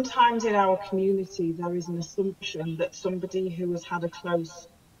sometimes in our community there is an assumption that somebody who has had a close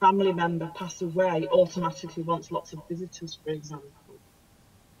family member pass away automatically wants lots of visitors, for example.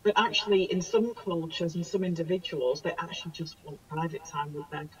 But actually, in some cultures and some individuals, they actually just want private time with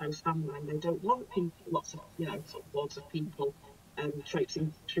their close family, and they don't want people, lots of, you know, sort of lots of people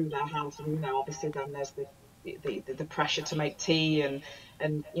traipsing through their house. And you know, obviously, then there's the pressure to make tea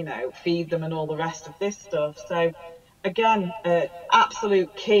and you know, feed them and all the rest of this stuff. So again,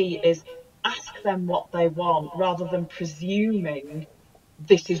 absolute key is ask them what they want rather than presuming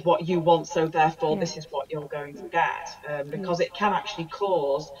this is what you want, so therefore Yeah. this is what you're going to get, because Yeah. it can actually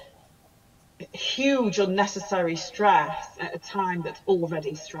cause huge unnecessary stress at a time that's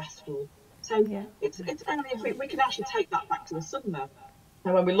already stressful. So Yeah. it's I mean, if we can actually take that back to the sunnah,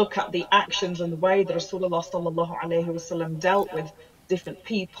 and when we look at the actions and the way that Rasulullah sallallahu alaihi wasallam dealt with different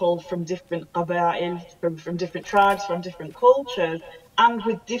people from different qaba'il, from different tribes, from different cultures, and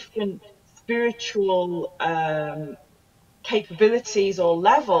with different spiritual capabilities or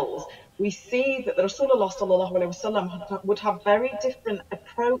levels, we see that the Rasulullah sallallahu alaihi wasallam would have very different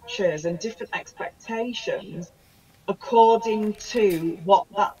approaches and different expectations according to what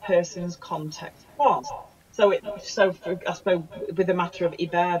that person's context was. I suppose with the matter of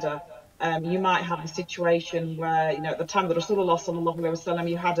ibadah, you might have a situation where, you know, at the time of the Rasulullah sallallahu alaihi wasallam,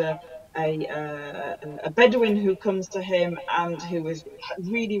 you had a Bedouin who comes to him and who is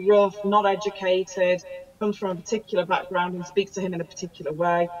really rough, not educated, comes from a particular background and speaks to him in a particular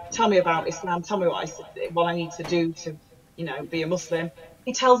way. Tell me about Islam. Tell me what I need to do to, you know, be a Muslim.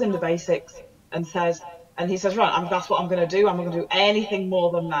 He tells him the basics and says, and he says, right, that's what I'm going to do. I'm not going to do anything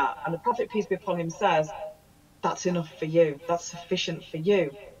more than that. And the Prophet, peace be upon him, says, that's enough for you. That's sufficient for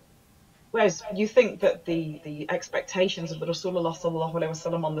you. Whereas you think that the expectations of the Rasulullah sallallahu alaihi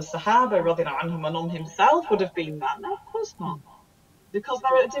wasallam on the Sahaba radiallahu anhum and on himself would have been that. No, of course not. Because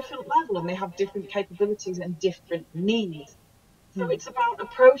they're at a different level and they have different capabilities and different needs. So it's about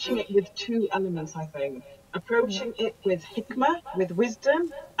approaching it with two elements, I think. Approaching it with hikmah, with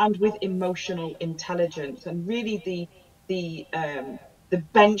wisdom, and with emotional intelligence. And really the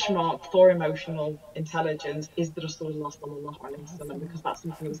benchmark for emotional intelligence is the Rasulullah sallallahu alaihi wasallam, because that's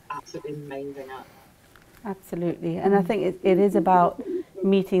something he was absolutely amazing at. Absolutely. And I think it is about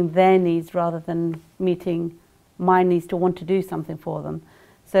meeting their needs rather than meeting my needs to want to do something for them.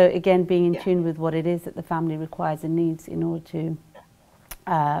 So again, being in tune with what it is that the family requires and needs in order to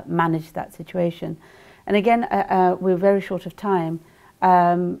manage that situation. And again, we're very short of time.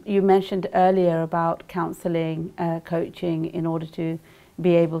 You mentioned earlier about counselling, coaching in order to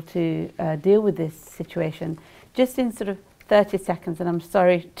be able to deal with this situation. Just in sort of 30 seconds, and I'm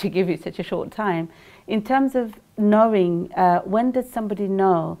sorry to give you such a short time, in terms of knowing, when does somebody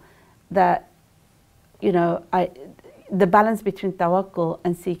know that, you know, the balance between tawakkul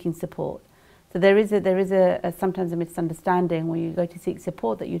and seeking support? So there is sometimes a misunderstanding when you go to seek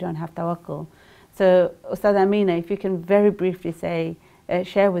support that you don't have tawakkul. So Ustad Ameena, if you can very briefly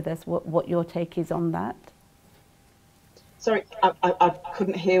share with us what your take is on that. Sorry, I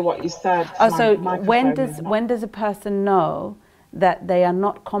couldn't hear what you said. So when does a person know that they are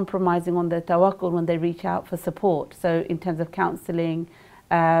not compromising on their tawakkul when they reach out for support? So in terms of counselling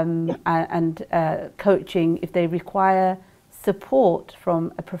and coaching, if they require support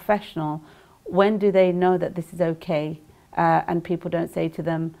from a professional, when do they know that this is okay? And people don't say to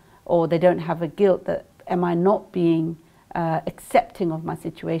them, or they don't have a guilt that, am I not being accepting of my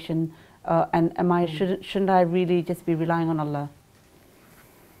situation? And shouldn't I really just be relying on Allah?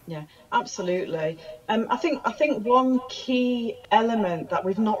 Yeah, absolutely. I think one key element that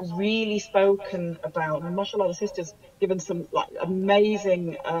we've not really spoken about, and mashallah, the sister's given some like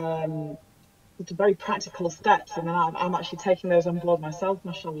amazing, very practical steps, and I'm actually taking those on board myself,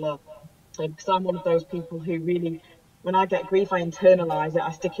 mashallah, because I'm one of those people who really, when I get grief, I internalize it,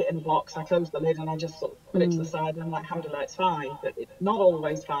 I stick it in a box, I close the lid, and I just sort of put it to the side, and I'm like, alhamdulillah, it's fine. But it's not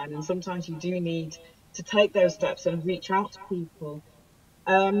always fine, and sometimes you do need to take those steps and reach out to people.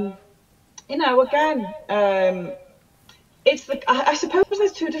 You know, again, I suppose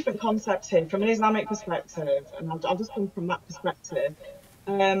there's two different concepts here from an Islamic perspective, and I'll just come from that perspective.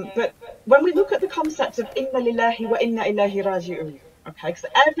 But when we look at the concept of inna lillahi wa inna ilayhi raji'un, okay, because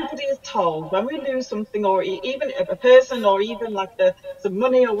everybody is told when we lose something, or even a person, or even like some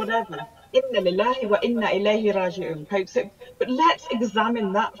money or whatever, inna lillahi wa inna ilayhi raji'un. Okay, but let's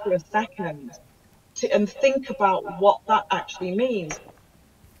examine that for a second and think about what that actually means.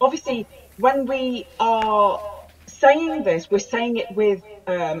 Obviously, when we are saying this, we're saying it with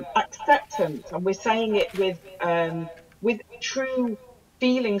acceptance, and we're saying it with true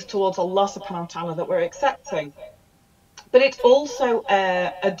feelings towards Allah subhanahu wa ta'ala that we're accepting. But it's also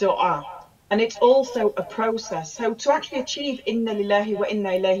a dua, and it's also a process. So to actually achieve inna lillahi wa inna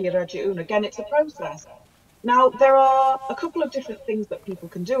ilayhi raji'un, again, it's a process. Now, there are a couple of different things that people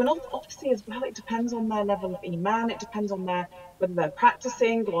can do, and obviously as well, it depends on their level of iman, it depends on whether they're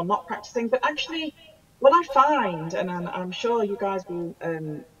practicing or not practicing. But actually, what I find, and I'm sure you guys will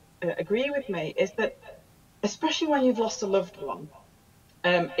agree with me, is that especially when you've lost a loved one,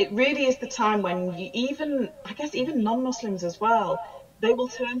 it really is the time when I guess even non-Muslims as well, they will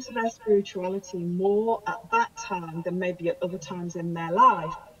turn to their spirituality more at that time than maybe at other times in their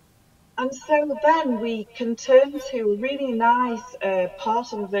life. And so then we can turn to a really nice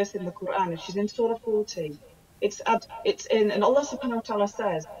part of a verse in the Quran, which is in Surah 40. It's in, and Allah subhanahu wa ta'ala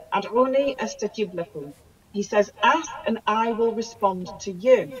says, Ad'uni astajib lakum. He says, ask and I will respond to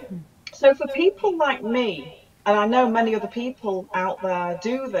you. So for people like me, and I know many other people out there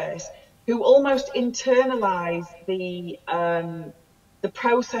do this, who almost internalize the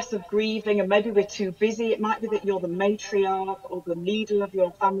process of grieving, and maybe we're too busy. It might be that you're the matriarch or the leader of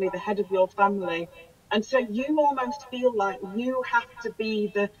your family, the head of your family, and so you almost feel like you have to be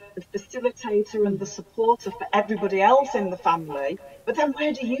the facilitator and the supporter for everybody else in the family. But then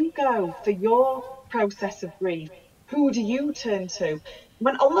where do you go for your process of grief? Who do you turn to?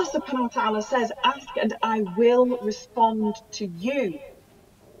 When Allah subhanahu wa ta'ala says, ask and I will respond to you,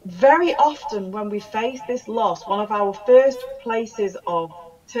 very often when we face this loss, one of our first places of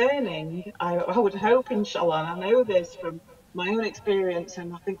turning, I would hope, inshallah, and I know this from my own experience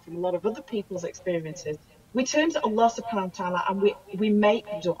and I think from a lot of other people's experiences, we turn to Allah subhanahu wa ta'ala and we make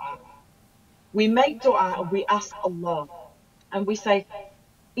dua. We make dua and we ask Allah and we say,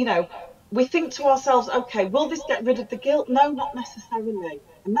 you know, we think to ourselves, okay, will this get rid of the guilt? No, not necessarily.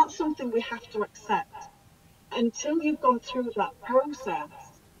 And that's something we have to accept. Until you've gone through that process,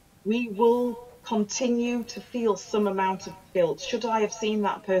 we will continue to feel some amount of guilt. Should I have seen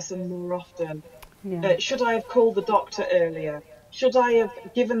that person more often? Yeah. Should I have called the doctor earlier? Should I have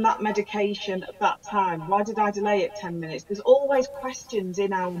given that medication at that time? Why did I delay it 10 minutes? There's always questions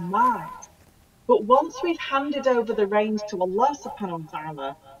in our mind. But once we've handed over the reins to Allah subhanahu wa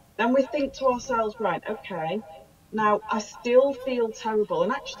ta'ala, then we think to ourselves, right, okay, now I still feel terrible.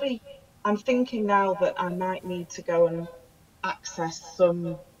 And actually, I'm thinking now that I might need to go and access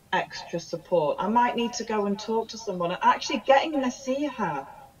some extra support. I might need to go and talk to someone. And actually getting nasiha,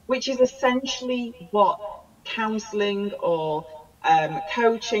 which is essentially what counselling or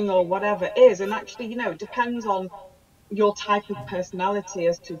coaching or whatever is. And actually, you know, it depends on your type of personality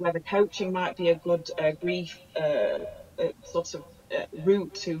as to whether coaching might be a good grief sort of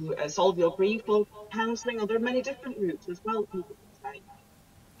route to solve your grief, or counselling, or there are many different routes as well, people can say.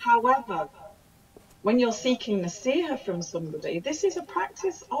 However, when you're seeking nasiha from somebody, this is a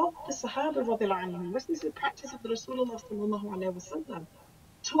practice of the Sahaba radiallahu anhum. This is a practice of the Rasulullah sallallahu alayhi wa sallam.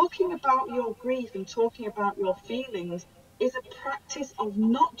 Talking about your grief and talking about your feelings is a practice of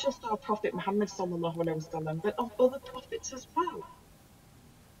not just our Prophet Muhammad sallallahu alayhi wa sallam, but of other prophets as well.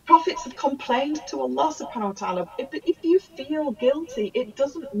 Prophets have complained to Allah subhanahu wa ta'ala. But if you feel guilty, it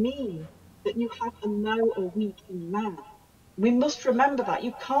doesn't mean that you have a low or weak iman. We must remember that.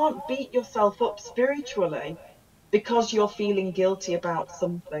 You can't beat yourself up spiritually because you're feeling guilty about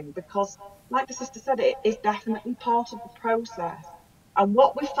something. Because, like the sister said, it is definitely part of the process. And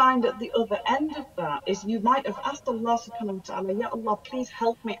what we find at the other end of that is you might have asked Allah subhanahu wa ta'ala, Ya Allah, please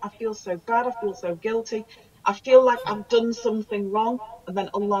help me. I feel so bad. I feel so guilty. I feel like I've done something wrong. And then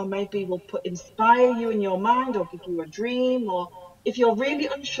Allah maybe will inspire you in your mind or give you a dream. Or if you're really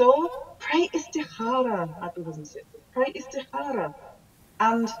unsure, pray istikhara, my brothers and sisters. Pray istikhara.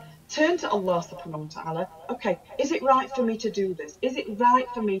 And turn to Allah subhanahu wa ta'ala. Okay, is it right for me to do this? Is it right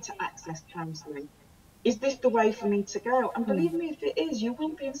for me to access counselling? Is this the way for me to go? And believe me, if it is, you will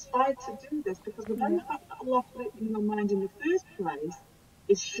be inspired to do this, because the very fact that Allah put it in your mind in the first place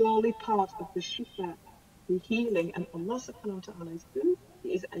is surely part of the shifa, the healing. And Allah subhanahu wa ta'ala is who?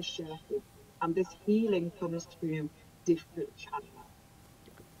 He is al-shafi. And this healing comes through different channels.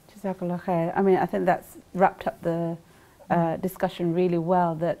 Jazakallah khair. I mean, I think that's wrapped up the discussion really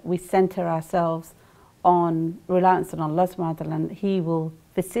well, that we center ourselves on reliance on Allah subhanahu wa ta'ala, and He will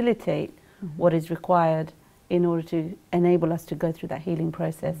facilitate what is required in order to enable us to go through that healing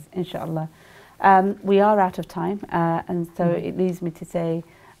process, inshallah. We are out of time, and so it leaves me to say,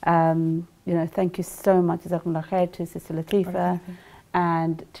 you know, thank you so much, Jazakumullah khair, to Sister Latifa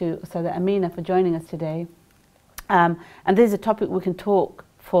and to Ustadha Ameena for joining us today. And this is a topic we can talk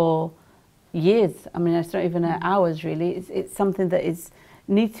for years. I mean, it's not even hours really. It's something that is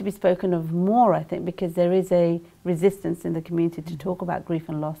needs to be spoken of more, I think, because there is a resistance in the community to talk about grief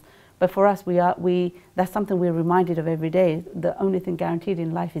and loss. But for us, that's something we're reminded of every day. The only thing guaranteed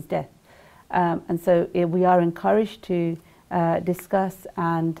in life is death. And so we are encouraged to discuss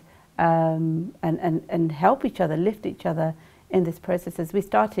and help each other, lift each other in this process. As we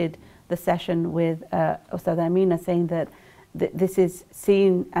started the session with Ustad Ameena saying that this is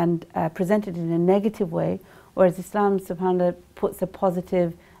seen and presented in a negative way, whereas Islam subhanAllah puts a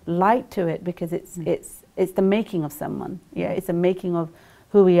positive light to it, because it's the making of someone. Yeah, it's a making of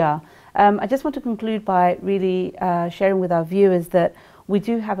who we are. I just want to conclude by really sharing with our viewers that we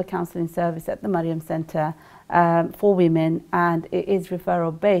do have a counselling service at the Mariam Centre for women, and it is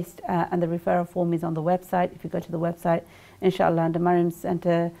referral based, and the referral form is on the website. If you go to the website, inshallah, under Mariam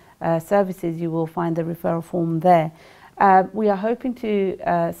Centre services, you will find the referral form there. We are hoping to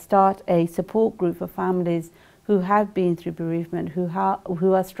start a support group for families who have been through bereavement, who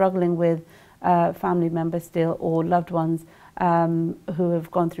are struggling with family members still, or loved ones who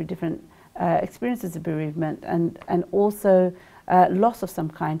have gone through different experiences of bereavement and also loss of some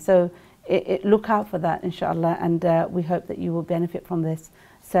kind. So look out for that, inshallah, and we hope that you will benefit from this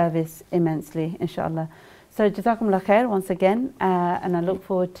service immensely, inshallah. So Jazakumullah khair once again, and I look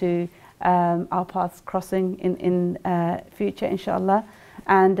forward to our paths crossing in future, inshallah.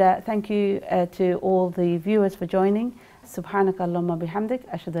 And thank you to all the viewers for joining. Subhanaka Allahumma bihamdik,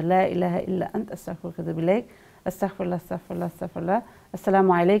 ashhadu la ilaha illa ant, astaghfiruka wa atubu ilayk. Astaghfirullah, astaghfirullah, astaghfirullah.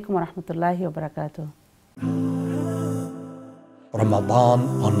 Assalamu alaikum wa rahmatullahi wa barakatuh. Ramadan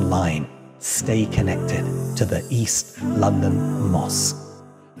online. Stay connected to the East London Mosque.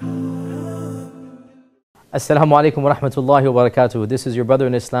 Assalamu alaikum wa rahmatullahi wa barakatuh. This is your brother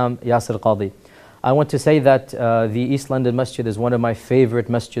in Islam, Yasir Qadi. I want to say that the East London Masjid is one of my favorite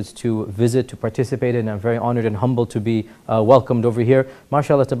masjids to visit, to participate in. I'm very honored and humbled to be welcomed over here.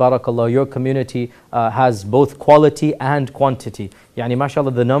 MashaAllah, tabarakallah, your community has both quality and quantity. Yani,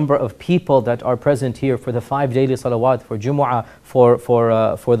 mashallah, the number of people that are present here for the 5 daily salawat, for Jumu'ah,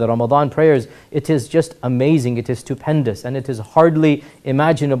 for the Ramadan prayers, it is just amazing, it is stupendous, and it is hardly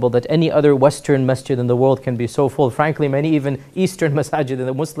imaginable that any other Western masjid in the world can be so full. Frankly, many even Eastern masajid in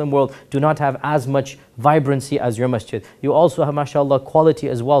the Muslim world do not have as much vibrancy as your masjid. You also have, mashallah, quality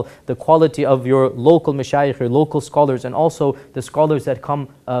as well, the quality of your local mashayikh, your local scholars, and also the scholars that come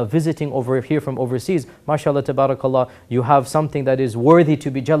visiting over here from overseas. Mashallah, tabarakallah, you have something that is worthy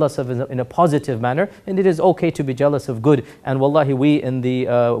to be jealous of in a positive manner, and it is okay to be jealous of good. And wallahi, we in the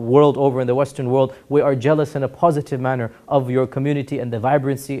world over, in the Western world, we are jealous in a positive manner of your community and the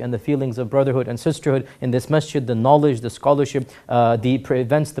vibrancy and the feelings of brotherhood and sisterhood in this masjid, the knowledge, the scholarship, the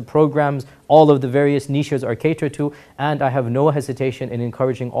events, the programs, all of the various niches are catered to. And I have no hesitation in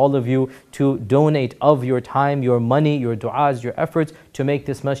encouraging all of you to donate of your time, your money, your du'as, your efforts to make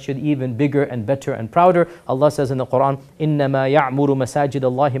this masjid even bigger and better and prouder. Allah says in the Quran, إِنَّمَا يَعْمُرُ مَسَاجِدَ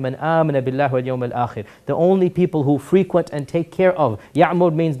اللَّهِ مَنْ آمَنَ بِاللَّهِ وَالْيَوْمِ الْآخِرِ. The only people who frequent and take care of,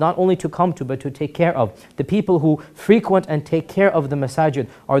 ya'mur means not only to come to, but to take care of. The people who frequent and take care of the masajid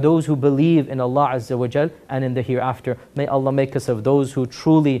are those who believe in Allah Azza wa Jal and in the hereafter. May Allah make us of those who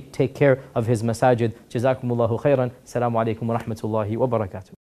truly take care of His masajid. Jazakumullahu khairan. Assalamu alaikum wa rahmatullahi wa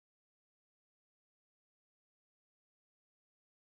barakatuh.